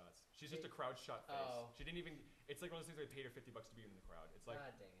crowd shots. She's just Wait. a crowd shot face. Oh. She didn't even. It's like one of those things where they paid her $50 to be in the crowd. It's like,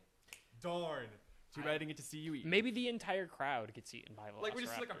 God dang it. darn. Too bad I didn't get to see you eat. Maybe the entire crowd gets eaten by velociraptors. Like we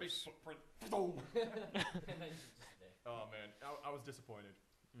just see like a big footprint. Boom. And then you just stay. Oh man, I was disappointed.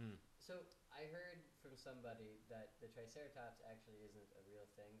 So I heard from somebody that the Triceratops actually isn't a real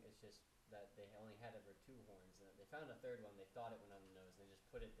thing. It's just that they only had ever 2 horns, and they found a third one. They thought it went on the nose, and they just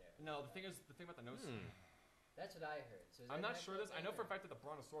put it there. No, the thing about the nose. That's what I heard. So is I'm that not an sure actual this. I thing, know for a or- fact that the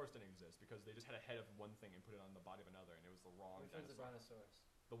Brontosaurus didn't exist because they just had a head of one thing and put it on the body of another, and it was the wrong Which one's the dinosaur.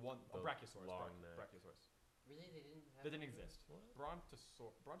 Brontosaurus? The one, The Brachiosaurus. long neck. Brachiosaurus. Really, they didn't. Have That didn't one of those?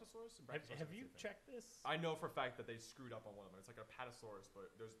 exist. Brontosaurus and Brachiosaurus. Have are the you same thing. checked this? I know for a fact that they screwed up on one of them. It's like a Patasaurus,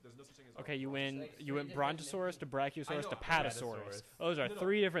 but there's no such thing as. Okay, you went Like you went three different Brontosaurus to Brachiosaurus to I know, Patasaurus. Patasaurus. Those are No, no,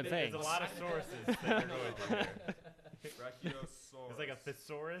 3 different there's things. There's a lot of sources that you're going through here. Brachiosaurus. It's like a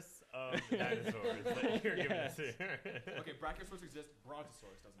thesaurus of dinosaurs that you're giving us here. Okay, Brachiosaurus exists.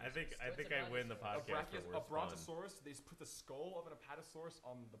 Brontosaurus doesn't. I think exist. I What's think a I win the brontosaurus? podcast for A worst fun. Brontosaurus. They put the skull of an Apatosaurus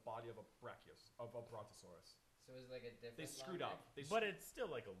on the body of a Brontosaurus. So it was like a different. They screwed long up. They But it's still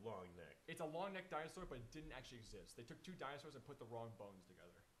like a long neck. It's a long neck dinosaur, but it didn't actually exist. They took 2 dinosaurs and put the wrong bones together.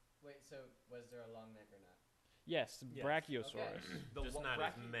 neck. Wait, so was there a long neck or not? Yes, Yes. Brachiosaurus. The Just lo- not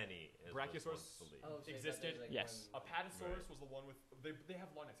as Brachio- many as Brachiosaurus- was once believed. Oh, so you thought Existed? there was, Yes. one- Apatosaurus Right. was the one with they have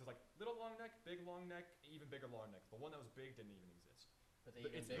long necks. There's like little long neck, big long neck, even bigger long neck. The one that was big didn't even exist. But the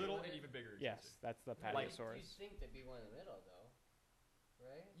But even it's bigger little one and did? even bigger. Yes, existed. that's the Like- Patasaurus. You'd think there'd be one in the middle, though,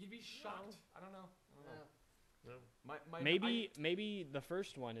 right? You'd be shocked. I don't know. No. No. Maybe the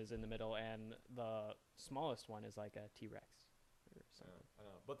first one is in the middle and the smallest one is like a T-Rex or something. I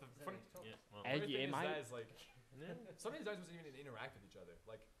know. But the That funny, makes total Yeah, sense. well, And funny you- thing it is might- that is like yeah. some of these dinosaurs didn't even interact with each other.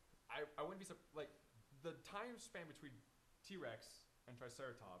 Like I wouldn't be like the time span between T-Rex and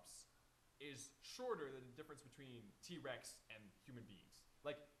Triceratops is shorter than the difference between T-Rex and human beings.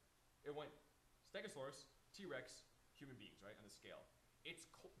 Like it went Stegosaurus, T-Rex, human beings, right on the scale.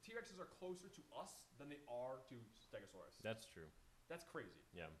 T-Rexes are closer to us than they are to Stegosaurus. That's true. That's crazy.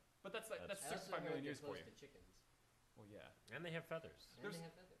 Yeah. But that's like that's I also 65 heard million they're years for close you. to chickens. Well, yeah. And they have feathers. And There's- they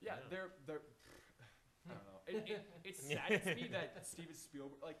have feathers. Yeah, Yeah. they're I don't know. It's sad to me that Steven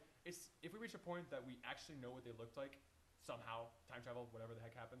Spielberg, like, it's if we reach a point that we actually know what they looked like, somehow time travel, whatever the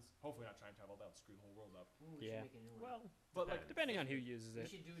heck happens. Hopefully not time travel. That would screw the whole world up. Ooh, we Yeah. should make a new one. Well, But like, Depending on who uses We it.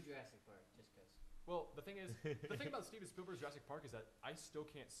 should do Jurassic Park, just cause. well, the thing is, the thing about Steven Spielberg's Jurassic Park is that I still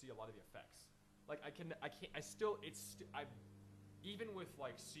can't see a lot of the effects. Like, even with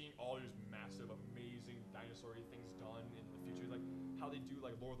like seeing all these massive, amazing dinosaur-y things done in the future, like how they do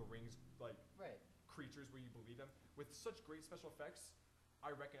like Lord of the Rings, like Right. creatures where you believe them with such great special effects,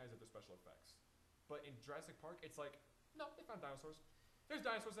 I recognize that they're special effects. But in Jurassic Park, it's like, no, they found dinosaurs. There's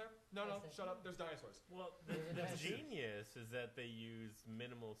dinosaurs there. No, Yes, shut up. There's dinosaurs. well, Yeah, the that's true. genius is that they use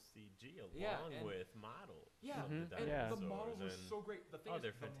minimal CG along Yeah, and- with models. Yeah, of Mhm. the and Yeah. the dinosaurs, models were and- so great. The thing oh, is,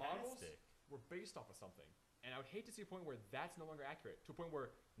 they're the models fantastic. were based off of something, and I would hate to see a point where that's no longer accurate. To a point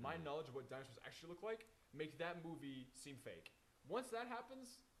where my knowledge of what dinosaurs actually look like make that movie seem fake. Once that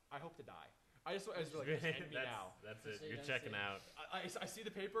happens, I hope to die. I just like just end me now. That's So it. you You're don't checking see- out. I see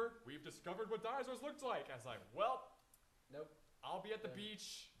the paper. We've discovered what dinosaurs looked like. I was like, well, Nope. I'll be at the Yeah.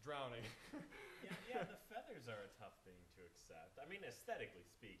 beach drowning. Yeah, the feathers are a tough thing to accept. concept. I mean, aesthetically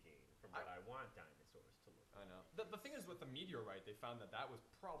speaking, from what I want dinosaurs to look I like. know. The thing is, with the meteorite, they found that was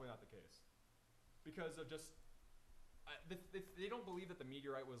probably not the case, because of just they don't believe that the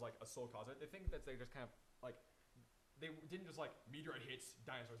meteorite was like a sole cause of it. They think that they just kind of like they didn't just like meteorite hits,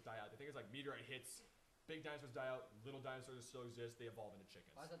 dinosaurs die out. They think it's like meteorite hits, big dinosaurs die out, little dinosaurs still exist. They evolve into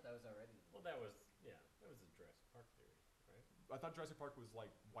chickens. I thought that was already. Well, that was a Jurassic Park theory, right? I thought Jurassic Park was like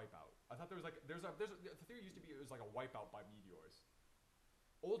wipeout. I thought there was like the theory used to be it was like a wipeout by meteors.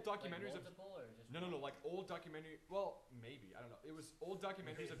 Old documentaries like of multiple or just no, like old documentary. Well, maybe I don't know. It was old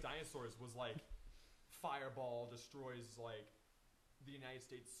documentaries of dinosaurs was like fireball destroys like the United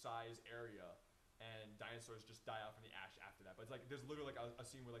States size area, and dinosaurs just die off in the ash after that. But it's like there's literally like a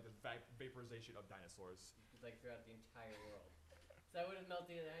scene where like there's vaporization of dinosaurs. like throughout the entire world. Is that what it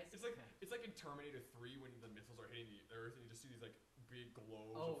melted the ice? It's like in Terminator 3 when the missiles are hitting the Earth and you just see these like big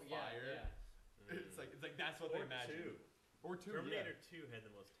globes oh of yeah, fire. yeah. It's like that's what they imagine. Or two, Terminator 2 had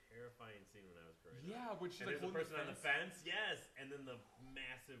the most terrifying scene when I was growing up. Yeah, which is And like there's a person on the fence. fence, yes, and then the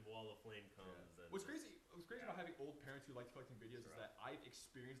massive wall of flame comes. Yeah. And What's crazy about having old parents who like collecting videos is that I've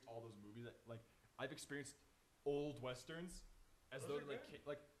experienced all those movies. That like I've experienced old westerns as Those though are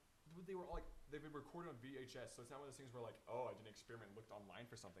like they were all like they've been recorded on VHS. So it's not one of those things where like I did an experiment and looked online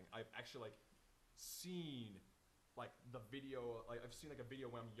for something. I've actually like seen like the video. Like I've seen like a video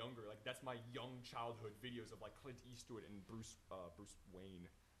when I'm younger. Like that's my young childhood videos of like Clint Eastwood and Bruce Wayne.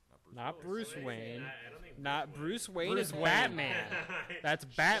 Not Bruce So Wayne. I don't think Not Bruce Wayne Bruce is Wayne. Batman. That's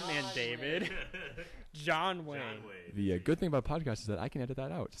Batman, John David. John John Wayne. Wayne. The good thing about podcasts is that I can edit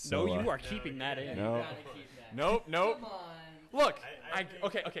that out. No, you are keeping that yeah. in. No. You gotta keep that. Nope. Come on. Look, I think-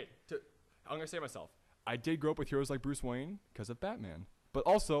 okay. I'm gonna say it myself. I did grow up with heroes like Bruce Wayne because of Batman, but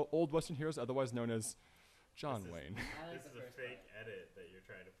also old Western heroes, otherwise known as John This is- Wayne. I like This the is a first fake part. edit that you're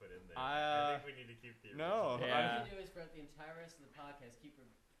trying to put in there. I I think we need to keep the no. original. Yeah. What you can do is throughout the entire rest of the podcast, keep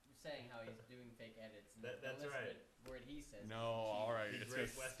saying how he's doing fake edits. And That's the right. Word he says. No, all right, The it's great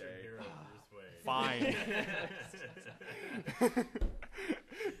gonna Western stay. hero, Bruce Wayne. Fine.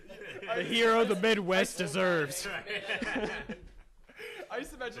 The hero the Midwest deserves. I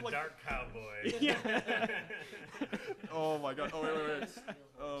used to imagine The like, dark cowboy. Yeah. oh my god, oh wait. Steel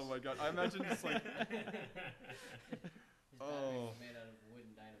Oh horse. my god, I imagine just like, His Oh. batteries are made out of wood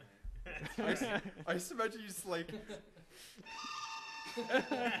and dynamite. I used to imagine you just like,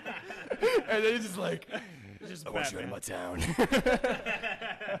 and then he's just like, Just I want you out of Batman. my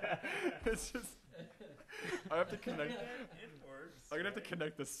town. It's just, I have to connect. It works. I'm gonna have to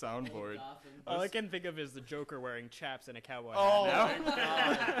connect the soundboard. Gotham. All I can think of is the Joker wearing chaps and a cowboy Oh hat my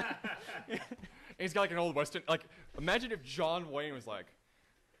god. And he's got like an old western. Like, imagine if John Wayne was like,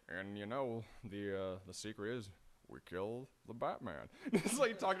 and you know, the secret is we killed the Batman. It's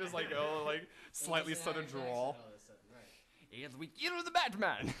like talking as like slightly It's an southern Irish accent drawl. all of a sudden, right. And we killed the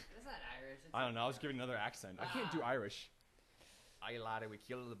Batman. It's not Irish. It's I don't know. I was giving another accent. I can't do Irish. Aye, laddie, we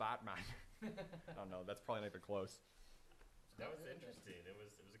killed the Batman. I don't know. That's probably not even close. That was interesting. It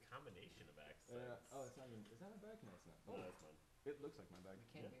was a combination of accents. Oh, it's not even. Is that my bag? No, it's not. No, that's mine. It looks like my bag. We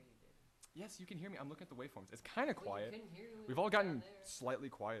can't hear you, David. Yes, you can hear me. I'm looking at the waveforms. It's kind of Well, you quiet. couldn't hear you when We've you all were down gotten there. slightly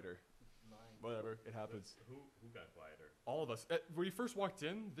quieter. Mine. Whatever, it happens. Who got quieter? All of us. When you first walked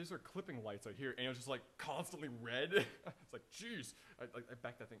in, these are clipping lights out here, and it was just like constantly red. It's like, jeez. I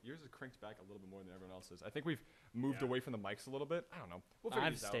backed that thing. Yours is cranked back a little bit more than everyone else's. I think we've moved Yeah. away from the mics a little bit. I don't know. We'll figure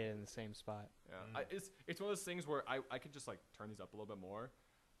I've these out. stayed in the same spot. Yeah. It's one of those things where I could just like turn these up a little bit more.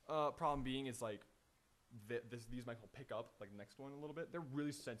 Problem being is like these mics will pick up like the next one a little bit. They're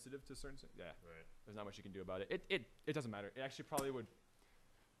really sensitive to certain. Yeah. Right. There's not much you can do about it. It doesn't matter. It actually probably would.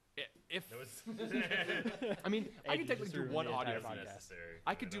 If That was I mean, I Hey, could you technically just do ruined one the audio entire feed. podcast. necessary.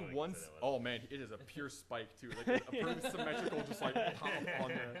 I could do know, like, one. say that Oh loud. man, it is a pure spike too. Like a perfect symmetrical, just like pop on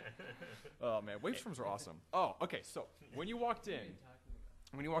there. Oh man, waveforms are awesome. Oh, okay. So when you walked What are in, you talking about?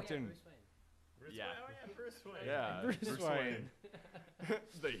 when you Oh, walked yeah, in, Bruce Wayne. Bruce Yeah. Wayne? Oh yeah, Bruce Wayne. yeah, Bruce Wayne.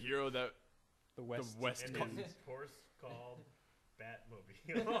 the hero that The West. West And Co- his horse called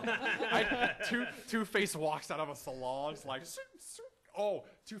Batmobile. Two-Face walks out of a salon. It's like, oh,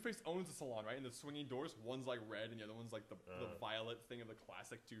 Two-Face owns a salon, right? And the swinging doors, one's like red, and the other one's like the violet thing of the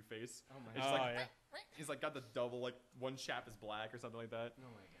classic Two-Face. Oh my It's Oh, god. like yeah. he's like got the double, like one chap is black or something like that.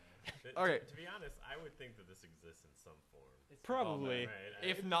 Oh my god. Okay. To be honest, I would think that this exists in some form. It's Probably. Right?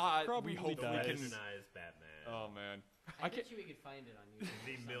 If not, Probably we hope does. we can. Recognize Batman. Oh man, I I bet can't. you we could find it on YouTube.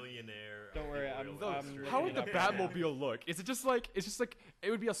 The millionaire. Don't of worry, the I'm- Royal I'm Illustrated. How would the looking it up right now. Batmobile look? Is it just like it's just like it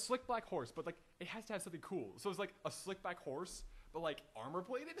would be a slick black horse, but like it has to have something cool. So it's like a slick back horse, but like armor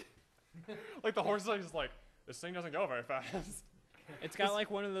plated. Like the horse is like just like this thing doesn't go very fast. It's got like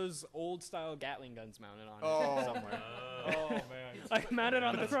one of those old style Gatling guns mounted on Oh. it somewhere. Oh man. Like mounted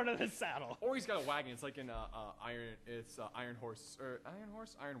on the front of the saddle. Or he's got a wagon. It's like in Iron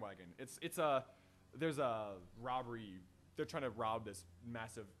Wagon. There's a robbery. They're trying to rob this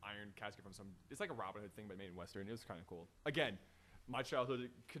massive iron casket from some. It's like a Robin Hood thing, but made in Western. It was kind of cool. Again, my childhood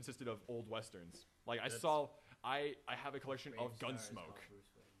consisted of old westerns. Like I have a collection of Gunsmoke.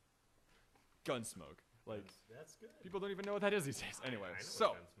 Gunsmoke. Like That's good. people don't even know what that is these days. Anyway, I know so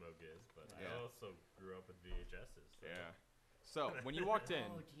what Gunsmoke is, but Yeah. I also grew up with VHSs. So. yeah. So when you walked in,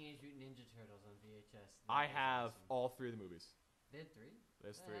 Oh, Teenage Mutant Ninja Turtles on VHS. I have all 3 of the movies. They had 3?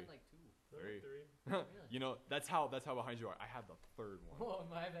 There's I 3. had like 2. Three. Three. Really? You know, that's how behind you are. I have the 3rd one. Oh,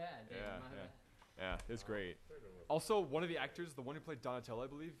 my bad. Dude, Yeah, my yeah. bad. Yeah, it's great. Third one was- Also, one of the actors, the one who played Donatello, I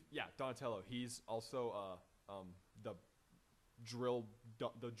believe. Yeah, Donatello. He's also the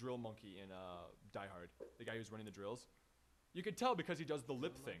drill monkey in Die Hard. The guy who's running the drills. You can tell because he does the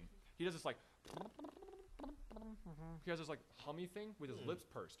lip thing. He does this like. He has this like hummy thing with his lips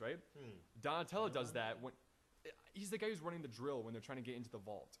pursed, right? Donatello does that when. He's the guy who's running the drill when they're trying to get into the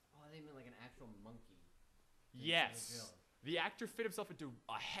vault. Oh, they meant like an actual monkey. Yes. The actor fit himself into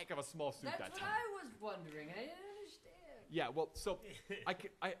a heck of a small suit That's that what time. I was wondering. I didn't understand. Yeah, well, so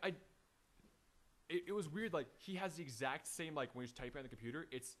it was weird. Like he has the exact same like when he's typing on the computer.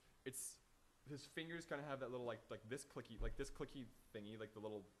 It's his fingers kind of have that little like this clicky thingy, like the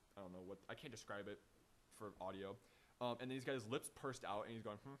little I don't know what I can't describe it for audio. And then he's got his lips pursed out and he's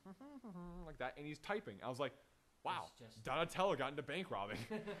going like that and he's typing. I was like, wow, It's just- Donatello got into bank robbing.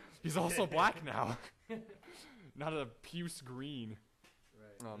 He's also black now, not a puce green.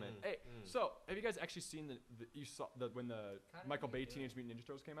 Right. Oh man. Hey, so have you guys actually seen when the Kinda Michael Bay yeah. Teenage Mutant Ninja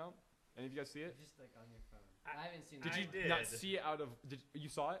Turtles came out? Any of you guys see it? Just like on your phone. I- I haven't seen Did that. you I did. not see it out of? Did you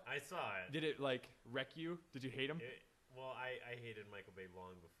saw it? I saw it. Did it like wreck you? Did you hate him? Well, I hated Michael Bay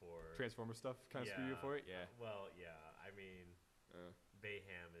long before. Transformer stuff kind of screw you for it? Yeah. Well, yeah. I mean, Uh,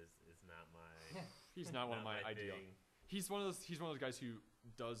 Bayham is not my. he's not one of my ideal. thing. He's one of those guys who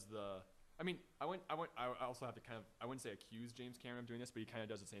does the. I mean, I also have to kind of. I wouldn't say accuse James Cameron of doing this, but he kind of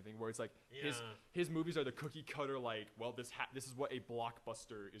does the same thing where it's like Yeah. his movies are the cookie cutter. Like, well, this is what a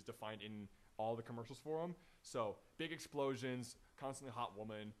blockbuster is defined in all the commercials for him. So big explosions, constantly hot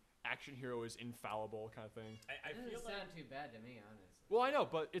woman, action hero is infallible kind of thing. I It doesn't feel like sound too bad to me, honestly. Well, I know,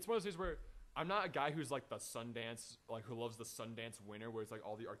 but it's one of those things where I'm not a guy who's like the Sundance, like who loves the Sundance winner, where it's like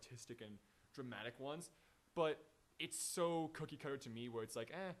all the artistic and dramatic ones. But it's so cookie cutter to me, where it's like,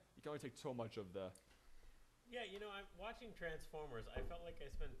 you can only take so much of the. Yeah, I'm watching Transformers. I felt like I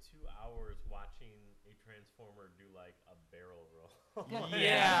spent 2 hours watching a Transformer do like a barrel roll.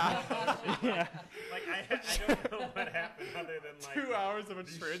 Yeah. Like I don't know what happened other than like 2 hours of a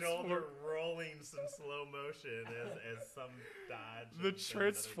the Transformer. shoulder rolling some slow motion as some dodge. The and then another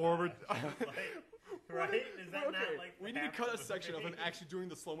Transformer. dodge. Right? Is that Okay, not like we need to half cut a the section of him movie? actually doing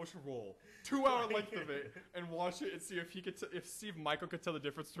the slow motion roll, 2 hour length of it, and watch it and see if he could, if Steve Michael could tell the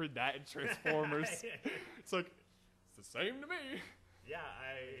difference between that and Transformers. It's like it's the same to me. Yeah,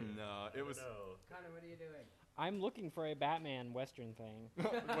 No, I it was. don't know. Connor, what are you doing? I'm looking for a Batman Western thing.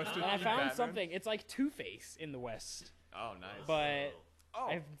 Western And I themed found Batman. something. It's like Two-Face in the West. Oh, nice. But Oh,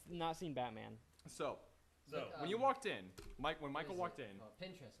 I've not seen Batman. so So when you walked in, when Michael walked in,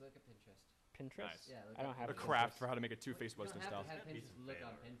 Pinterest. Look at Pinterest. Pinterest? Nice. Yeah, look I don't up have a Pinterest. craft for how to make a Two-Face You Western don't style. have to have Gotta be Pinterest. some Look on fan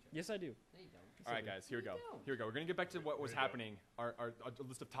art. Pinterest. Yes, I do. No, you don't. All right, guys, here we go. You don't. Here we go. We're gonna get back to what was Here we go. happening. Our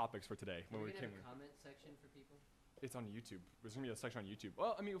list of topics for today when Are we we came. gonna have a comment section for people? It's on YouTube. There's gonna be a section on YouTube.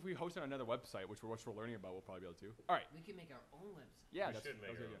 Well, I mean, if we host it on another website, which we're learning about, we'll probably be able to. All right. We can make our own website. Yeah, we that's should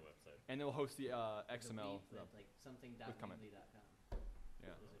make that our was own good. website. And then we'll host the The XML. Weebly, like something with comment. .weebly.com. Yeah.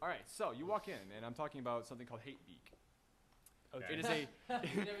 All right. So you walk in, and I'm talking about something called Hatebeak. Okay. It is a. You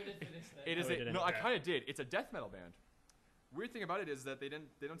never did finish that. It is Oh, we a. didn't. No, I Okay. kind of did. It's a death metal band. Weird thing about it is that they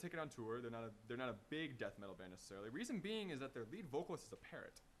don't take it on tour. They're not a big death metal band necessarily. Reason being is that their lead vocalist is a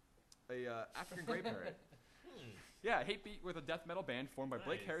parrot, a African gray parrot. Yeah, Hatebeak with a death metal band formed by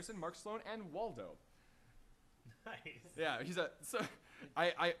Blake Nice. Harrison, Mark Sloan, and Waldo. Nice. Yeah, he's a. So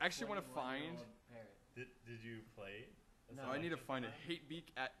I actually want to 21-year-old find. parrot. Did you play? a No. Oh, I need to selection find it. from them? Hatebeak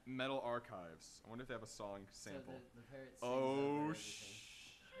at Metal Archives. I wonder if they have a song So sample. the parrot sings Oh over everything.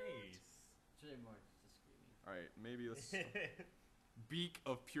 Nice. It's really more just screaming. All right, maybe let's. Beak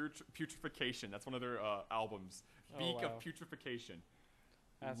of Putrefaction. That's one of their albums. Oh, Beak wow. of Putrefaction.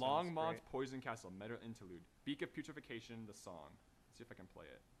 That sounds Longmont's great. Poison Castle. Metal Interlude. Beak of Putrefaction. The song. Let's see if I can play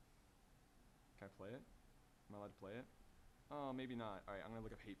it. Can I play it? Am I allowed to play it? Oh, maybe not. All right, I'm gonna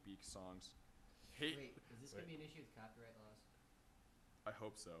look up Hatebeak songs. Hate. Wait, is this gonna be an issue with copyright laws? I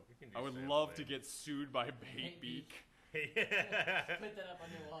hope so. We can do I would sampling. love to get sued by Hatebeak. Put that up on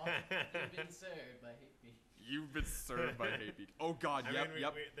your wall. You've been served by Hate Beak. You've been served by Hate Beak. Oh God, I yep, mean,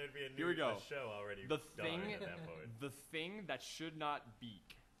 yep. there'd be a new Here we go. show already The done thing, at that point. the thing that should not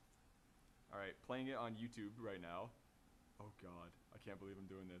beak. All right, playing it on YouTube right now. Oh God, I can't believe I'm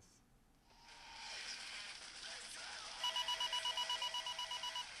doing this.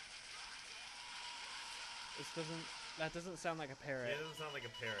 That doesn't sound like a parrot. It doesn't sound like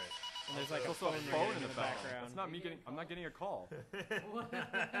a parrot. And there's like There's a also a phone in the background. That's not me getting. I'm not getting a call.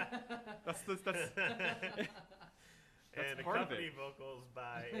 That's And part of company it. vocals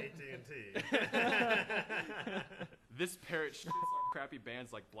by AT&T. This parrot shits on crappy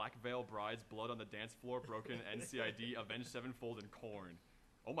bands like Black Veil Brides, Blood on the Dance Floor, Broken, NCID, Avenged Sevenfold, and Korn.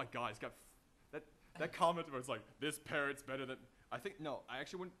 Oh my God, he's got that comment where it's like, this parrot's better than. I think no, I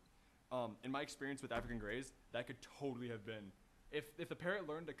actually wouldn't. In my experience with African Greys, that could totally have been. If the parrot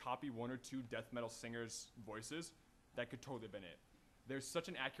learned to copy one or two death metal singers' voices, that could totally have been it. There's such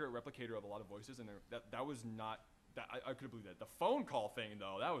an accurate replicator of a lot of voices, and that was not. That I couldn't believe that. The phone call thing,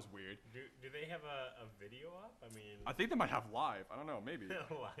 though, that was weird. Do they have a video up? I mean, I think they might have live. I don't know, maybe.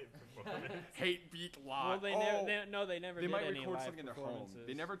 live performance. Hate Beak Well, live. they never. They did might any record live something in their home. performances.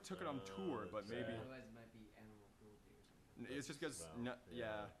 They never took it on tour, but that's maybe. sad. Otherwise, it might be animal cruelty or something. It's just because, Well,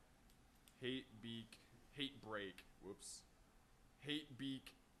 yeah. Hate Beak, Hate Break. Whoops. Hate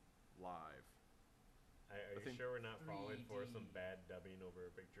Beak live. Are I you think- sure we're not falling for 3D. some bad dubbing over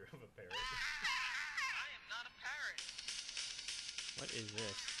a picture of a parrot? I am not a parrot. What is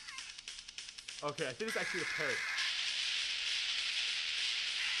this? Okay, I think it's actually a parrot.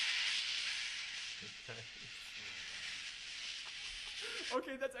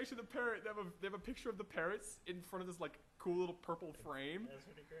 Okay, that's actually the parrot. They have a picture of the parrots in front of this like cool little purple frame. That's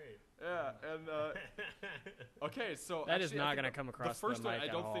pretty great. Yeah, and okay, so That is actually, I not think gonna come across the first the one. mic I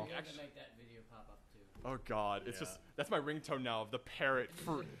at don't all. think You have to actually. make that video pop up too. Oh God, it's Yeah. just that's my ringtone now of the parrot.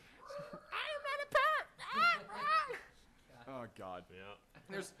 I am not a parrot. Oh God,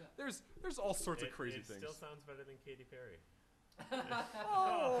 Yeah. there's all sorts of crazy it things. Still sounds better than Katy Perry.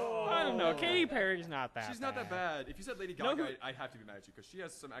 Oh, I don't know. Katy Perry's not that. She's not that bad. If you said Lady You know Gaga, who- I'd have to be mad at you because she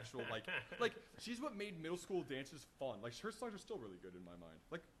has some actual like she's what made middle school dances fun. Like her songs are still really good in my mind.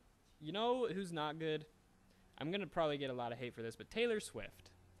 Like You know who's not good? I'm gonna probably get a lot of hate for this, but Taylor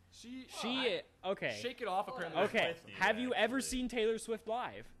Swift. she Okay. Shake It Off apparently. Okay. with you, Have you ever actually. seen Taylor Swift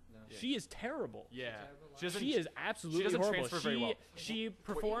live? No. Yeah. She is terrible. Yeah, Terrible she doesn't. She is absolutely doesn't horrible. transfer very well. She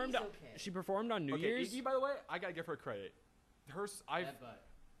performed. Iggy's okay. She performed on New Okay, Year's. Iggy, by the way, I gotta give her credit. I've That butt.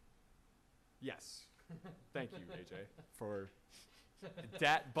 yes. Thank you, AJ, for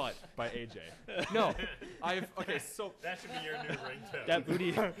Dat Butt by AJ. No, okay. So That should be your new ringtone. That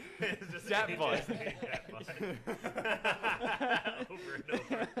booty. It's just Dat AJ butt. saying that butt. Over and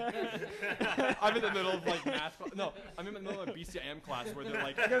over. I'm in the middle of like math. No, I'm in the middle of a BCIM class where they're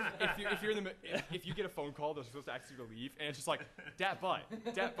like, if you're in the if you get a phone call, they're supposed to ask you to leave, and it's just like Dat Butt,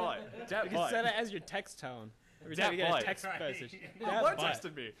 Dat Butt, Dat You can Butt. set it as your text tone. Every Dat time you get butt. a text Right. message. No, Dat Bud butt.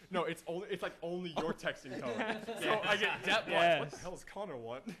 texted me. No, it's like only your texting tone. So I get Dat Butt. What Yes. the hell does Connor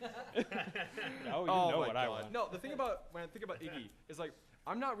want? Oh, you Oh know my what I God. want. No, the thing about when I think about Iggy is like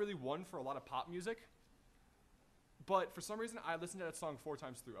I'm not really one for a lot of pop music, but for some reason I listened to that song 4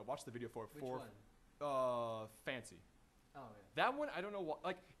 times through. I watched the video for Which four. one? Fancy. Oh That one I don't know what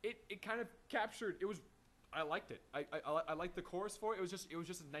like it kind of captured. It was I liked it. I liked the chorus for it. It was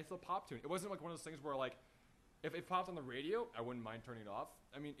just a nice little pop tune. It wasn't like one of those things where like if it popped on the radio, I wouldn't mind turning it off.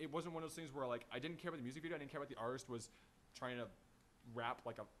 I mean, it wasn't one of those things where like I didn't care about the music video. I didn't care about the artist was trying to rap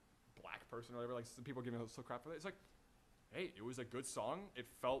like a black person or whatever. Like some people giving me so crap for that. It's like, hey, it was a good song. It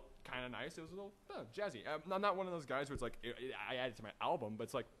felt kind of nice. It was a little jazzy. I'm not one of those guys where it's like I added it to my album, but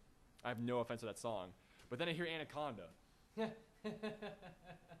it's like I have no offense to that song. But then I hear Anaconda.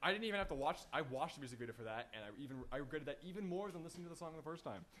 I didn't even have to watch. I watched the music video for that, and I regretted that even more than listening to the song the first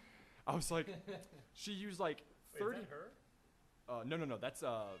time. I was like, she used like Wait, 30. is that her? No, that's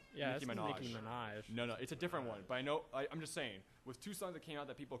Yeah, Nicki that's Minaj. Nicki Minaj. No, it's a different one. But I know I'm just saying, with 2 songs that came out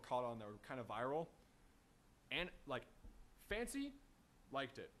that people caught on that were kind of viral, and like, Fancy,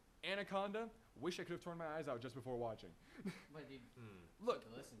 liked it. Anaconda, wish I could have torn my eyes out just before watching. But you Look, to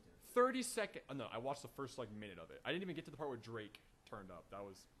listen to. 30 second. No, I watched the first like minute of it. I didn't even get to the part where Drake turned up. That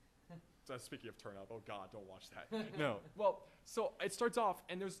was. So speaking of turn up, oh God, don't watch that. No. Well, so it starts off,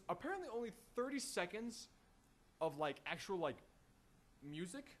 and there's apparently only 30 seconds of like actual like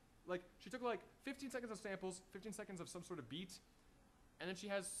music. Like she took like 15 seconds of samples, 15 seconds of some sort of beat, and then she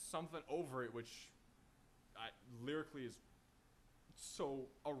has something over it, which lyrically is so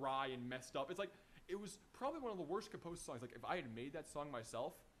awry and messed up. It's like it was probably one of the worst composed songs. Like if I had made that song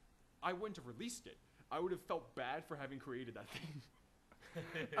myself, I wouldn't have released it. I would have felt bad for having created that thing.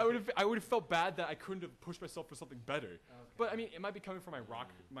 I would have felt bad that I couldn't have pushed myself for something better. Okay. But I mean, it might be coming from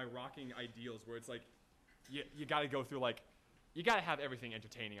my rocking ideals, where it's like, you got to go through like, you got to have everything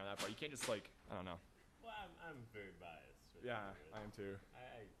entertaining on that part. You can't just like, I don't know. Well, I'm very biased. with Yeah, it. I am too. I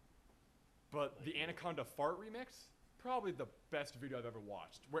But the Anaconda fart remix, probably the best video I've ever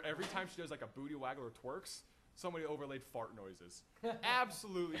watched. Where every time she does like a booty waggle or twerks, somebody overlaid fart noises.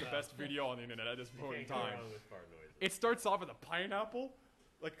 Absolutely the best video on the internet at this point in can't go time. wrong with fart noises. It starts off with a pineapple,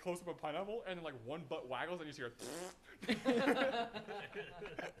 like close up a pineapple, and then like one butt waggles, and you see her.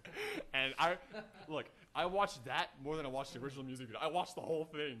 And I watched that more than I watched the original music video. I watched the whole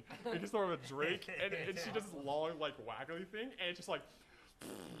thing. It just started with Drake, and she does this long like waggly thing, and it's just like.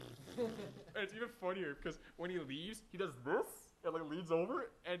 And it's even funnier because when he leaves, he does this and like leans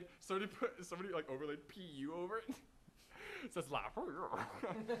over, and somebody like overlaid PU over it. It says laugh.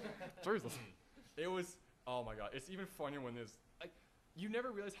 Jesus. It was, oh my god. It's even funnier when there's like, you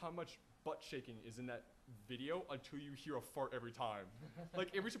never realize how much butt shaking is in that video until you hear a fart every time. Like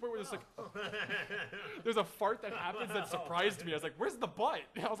every point where there's like, there's a fart that happens that surprised me. I was like, where's the butt?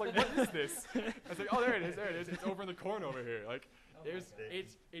 And I was like, what is this? I was like, oh, there it is. It's over in the corner over here. Like,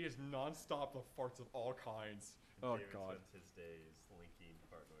 it is nonstop of farts of all kinds. Oh David god. spends his days linking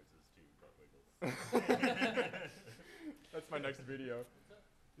fart noises to butt wiggles. That's my next video.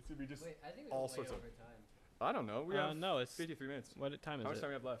 It's gonna be just Wait, I think we all went way sorts of. over time. I don't know. We have no, it's 53 minutes. what time is How much it? time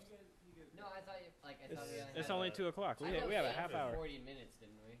we have left? No, I thought I thought we had. It's only 2 o'clock. I We thought have a had half for hour. 40 minutes,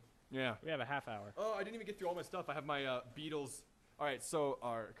 didn't we? Yeah. We have a half hour. Oh, I didn't even get through all my stuff. I have my Beatles. All right, so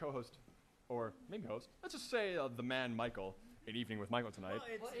our co-host, or maybe host, let's just say the man Michael, in Evening with Michael tonight.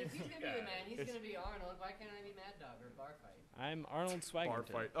 Well, if he's you gonna be the guys. man, he's It's- gonna be Arnold. Why can't I be Mad Dog or Barfight? I'm Arnold Bar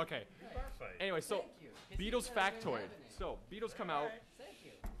Swaggington. fight. Okay. Bar fight. Anyway, so Thank you. 'Cause he's Beatles never been factoid. having it. So Beatles come out. Thank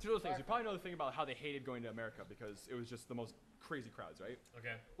you. Two other things. You Barfight. probably know the thing about how they hated going to America because it was just the most crazy crowds, right?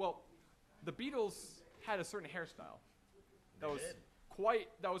 Okay. Well, the Beatles had a certain hairstyle that They was did.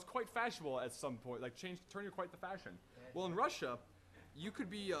 quite fashionable at some point, like turning quite the fashion. Well, in Russia, you could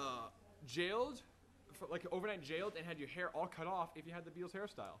be jailed, like overnight jailed, and had your hair all cut off if you had the Beatles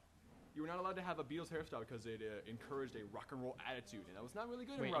hairstyle. You were not allowed to have a Beatles hairstyle because it encouraged a rock and roll attitude, and that was not really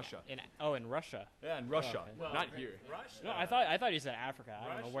good in Russia. In Russia. Yeah, in Russia, okay. Well, not here. Russia. No, I thought you said Africa. I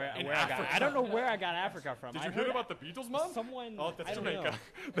don't know Russia. where I got. I don't know where I got Africa from. Did I you hear heard about the Beatles, Mom? someone? Oh, that's I don't Jamaica.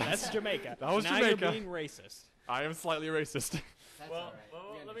 know. That's Jamaica. That was now Jamaica. You're being racist. I am slightly racist. That's Well, all right.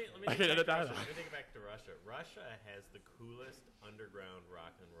 well, We let me understand. I can take edit it back that to out. Russia. Let me take it back to Russia. Russia has the coolest underground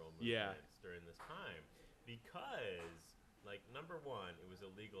rock and roll Yeah. movements during this time because, like, number one, it was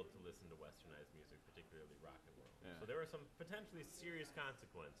illegal to listen to westernized music, particularly rock and roll. Yeah. So there were some potentially serious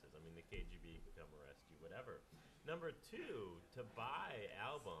consequences. I mean, the KGB could come arrest you, whatever. Number two, to buy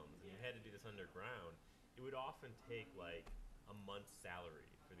albums, and you had to do this underground, it would often take like a month's salary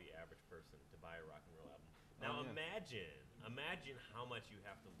for the average person to buy a rock and roll album. Now Oh, yeah. imagine how much you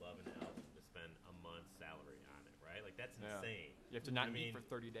have to love an album to spend a month's salary on it, right? Like that's Yeah. insane. You have to not I eat mean, for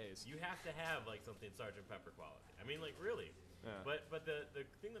 30 days. You have to have like something Sgt. Pepper quality. I mean, like really. Yeah. But the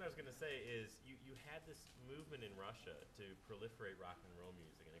thing that I was gonna say is you had this movement in Russia to proliferate rock and roll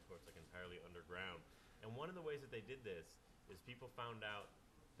music, and of course like entirely underground. And one of the ways that they did this is people found out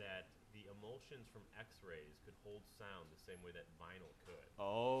that the emulsions from X-rays could hold sound the same way that vinyl could.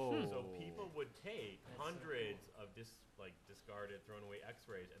 Oh. So people would take That's so hundreds of discarded, thrown away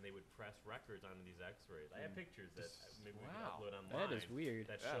X-rays, and they would press records onto these X-rays. I have pictures that maybe we can Wow. upload online. That is weird.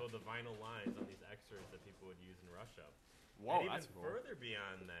 That Yeah. show the vinyl lines on these X-rays that people would use in Russia. Whoa, and even that's cool. further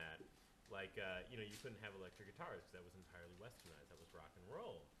beyond that, like you couldn't have electric guitars because that was entirely westernized. That was rock and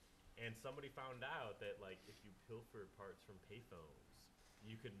roll. And somebody found out that like if you pilfered parts from payphones,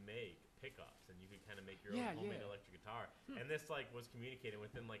 you could make pickups and you could kind of make your Yeah, own homemade yeah. electric guitar. And this like was communicated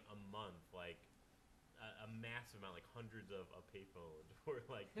within like a month, like a massive amount, like hundreds of payphones were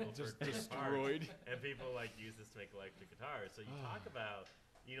like Just pilfered destroyed. parts, and people like use this to make electric guitars. So you talk about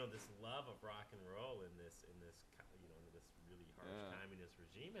this love of rock and roll in this this really harsh Yeah. communist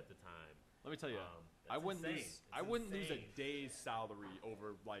regime at the time. Let me tell you, That's I wouldn't insane. lose. It's I wouldn't lose a insane. day's salary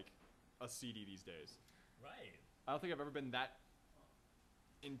over like a CD these days. Right. I don't think I've ever been that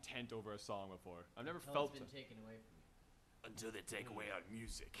intent over a song before. I've never Until felt it's been taken away from you. until they take away our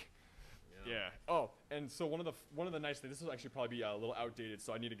music. Yeah. Yeah. Oh, and so one of the nice things. This will actually probably be a little outdated,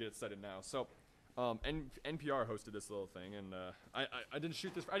 so I need to get it set in now. So, NPR hosted this little thing, and I didn't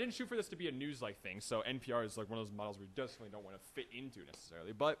shoot this. I didn't shoot for this to be a news-like thing. So NPR is like one of those models we definitely don't want to fit into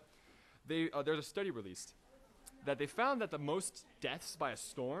necessarily. But there's a study released that they found that the most deaths by a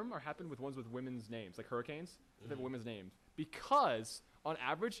storm are happened with ones with women's names, like hurricanes. They have women's names because on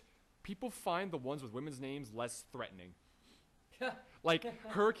average, people find the ones with women's names less threatening. Like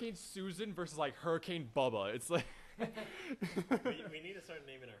Hurricane Susan versus like Hurricane Bubba. It's like we need to start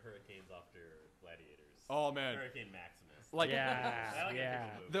naming our hurricanes after gladiators. Oh man. Hurricane Maximus. Like Yeah, That'll get yeah.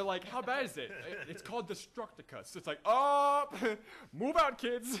 people moving. they're like, how bad is it? It's called Destructicus. It's like, oh, move out,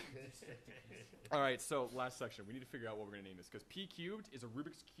 kids. All right, so last section. We need to figure out what we're gonna name this because P cubed is a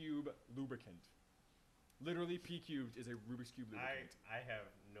Rubik's cube lubricant. Literally, P cubed is a Rubik's cube lubricant. I have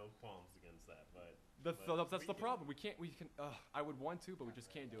no qualms against that, but That's the problem. We can. I would want to, but we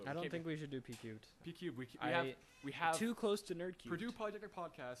just can't do it. I don't can't think we should do P cubed. P cubed. I- We have Too close to nerd cubed. Purdue Polytechnic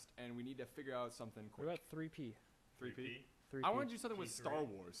podcast, and we need to figure out something What quick. about 3P? 3P. 3P. I want to do something with P3. Star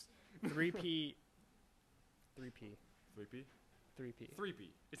Wars. 3P. 3P. 3P. 3P. 3P.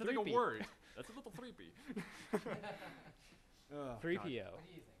 It's like a 3P. word. That's a little 3P. Oh, 3PO. What do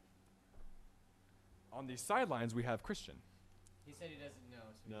you think? On the sidelines, we have Christian. He said he doesn't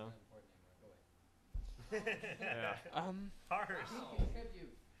know, so he's No. not important anymore. Go away. Yeah. harsh.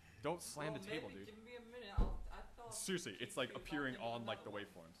 Tribute. Don't slam the table, dude. Give me a minute. I thought Seriously, it's like appearing on like the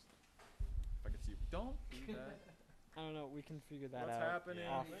waveforms. If I could see. Don't do that. I don't know. We can figure that What's out. happening?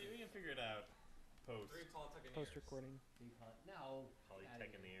 Yeah, Off we can figure it out. Post. Post recording. No.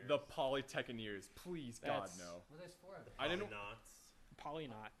 Polytechniers. The Polytechniers, please, God, That's- no. Well, there's 4 of them. I didn't. Polynauts.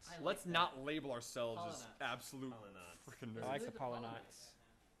 Polynauts. I like Let's that. not label ourselves as Polynauts. absolute Polynauts. freaking I nerds. like Who's the the Polynauts.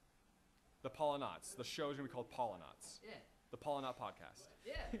 The Polynauts. The show's gonna be called Polynauts. Yeah. The Polynaut podcast.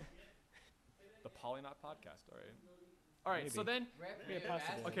 Yeah. The Polynaut podcast. All right. All right. So Maybe. then,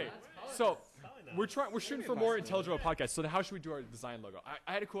 possible. okay. Astronauts, So Polynauts. we're shooting for more intelligible podcasts. So then, how should we do our design logo?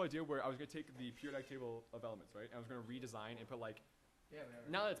 I had a cool idea where I was gonna take the periodic table of elements, right? And I was gonna redesign and put like. Yeah, whatever.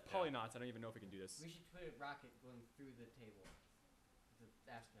 Now that it's Polynauts, I don't even know if we can do this. We should put a rocket going through the table. With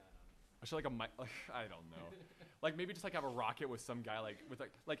the astronaut on it. I should like I don't know. Like maybe just like have a rocket with some guy like with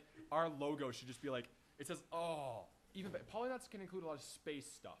like our logo should just be like it says Polynauts can include a lot of space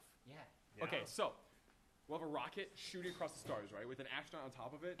stuff. Yeah. Yeah. Okay, so we'll have a rocket shooting across the stars, right, with an astronaut on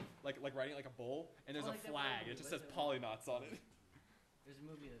top of it, like riding like a bull, and there's Oh, a like that flag. movie It just with says the- Polynauts on it. There's a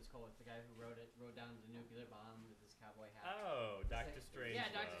movie that's called with the guy who wrote down the nuclear bomb with his cowboy hat. Oh, Doctor Strange. Yeah,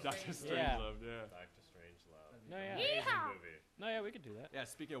 Doctor Doctor Strangelove. Strangelove, yeah. Doctor Strangelove. That'd be No, fun. yeah. Amazing movie. No, yeah, we could do that. Yeah,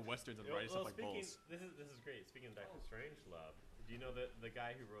 speaking of westerns and Well, riding stuff like speaking, bulls. this is great. Speaking of Doctor Strangelove, do you know that the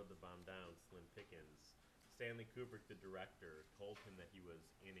guy who wrote The Bomb Down, Slim Pickens, Stanley Kubrick, the director, told him that he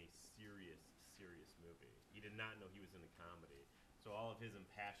was in a serious movie. He did not know he was in a comedy. So all of his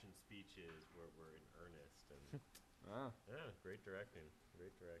impassioned speeches were in earnest. And yeah, great directing.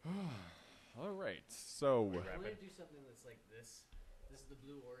 Great directing. All right, so Wait, I'm Rapid. gonna do something that's like this. This is the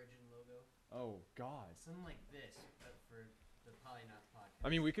Blue Origin logo. oh god. Something like this, but for the Polynauts podcast. I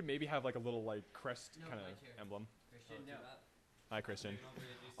mean, we could maybe have like a little like crest No, kind of my chair. emblem. Christian, no. Hi, Christian.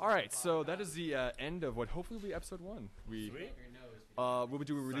 All right, so that is the end of what hopefully will be episode 1. We Sweet. Your nose. we'll be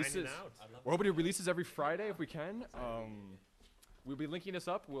doing releases. Signing out. We're hoping to do releases every Friday if we can. We'll be linking this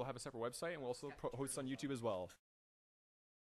up. We'll have a separate website, and we'll also host on YouTube as well.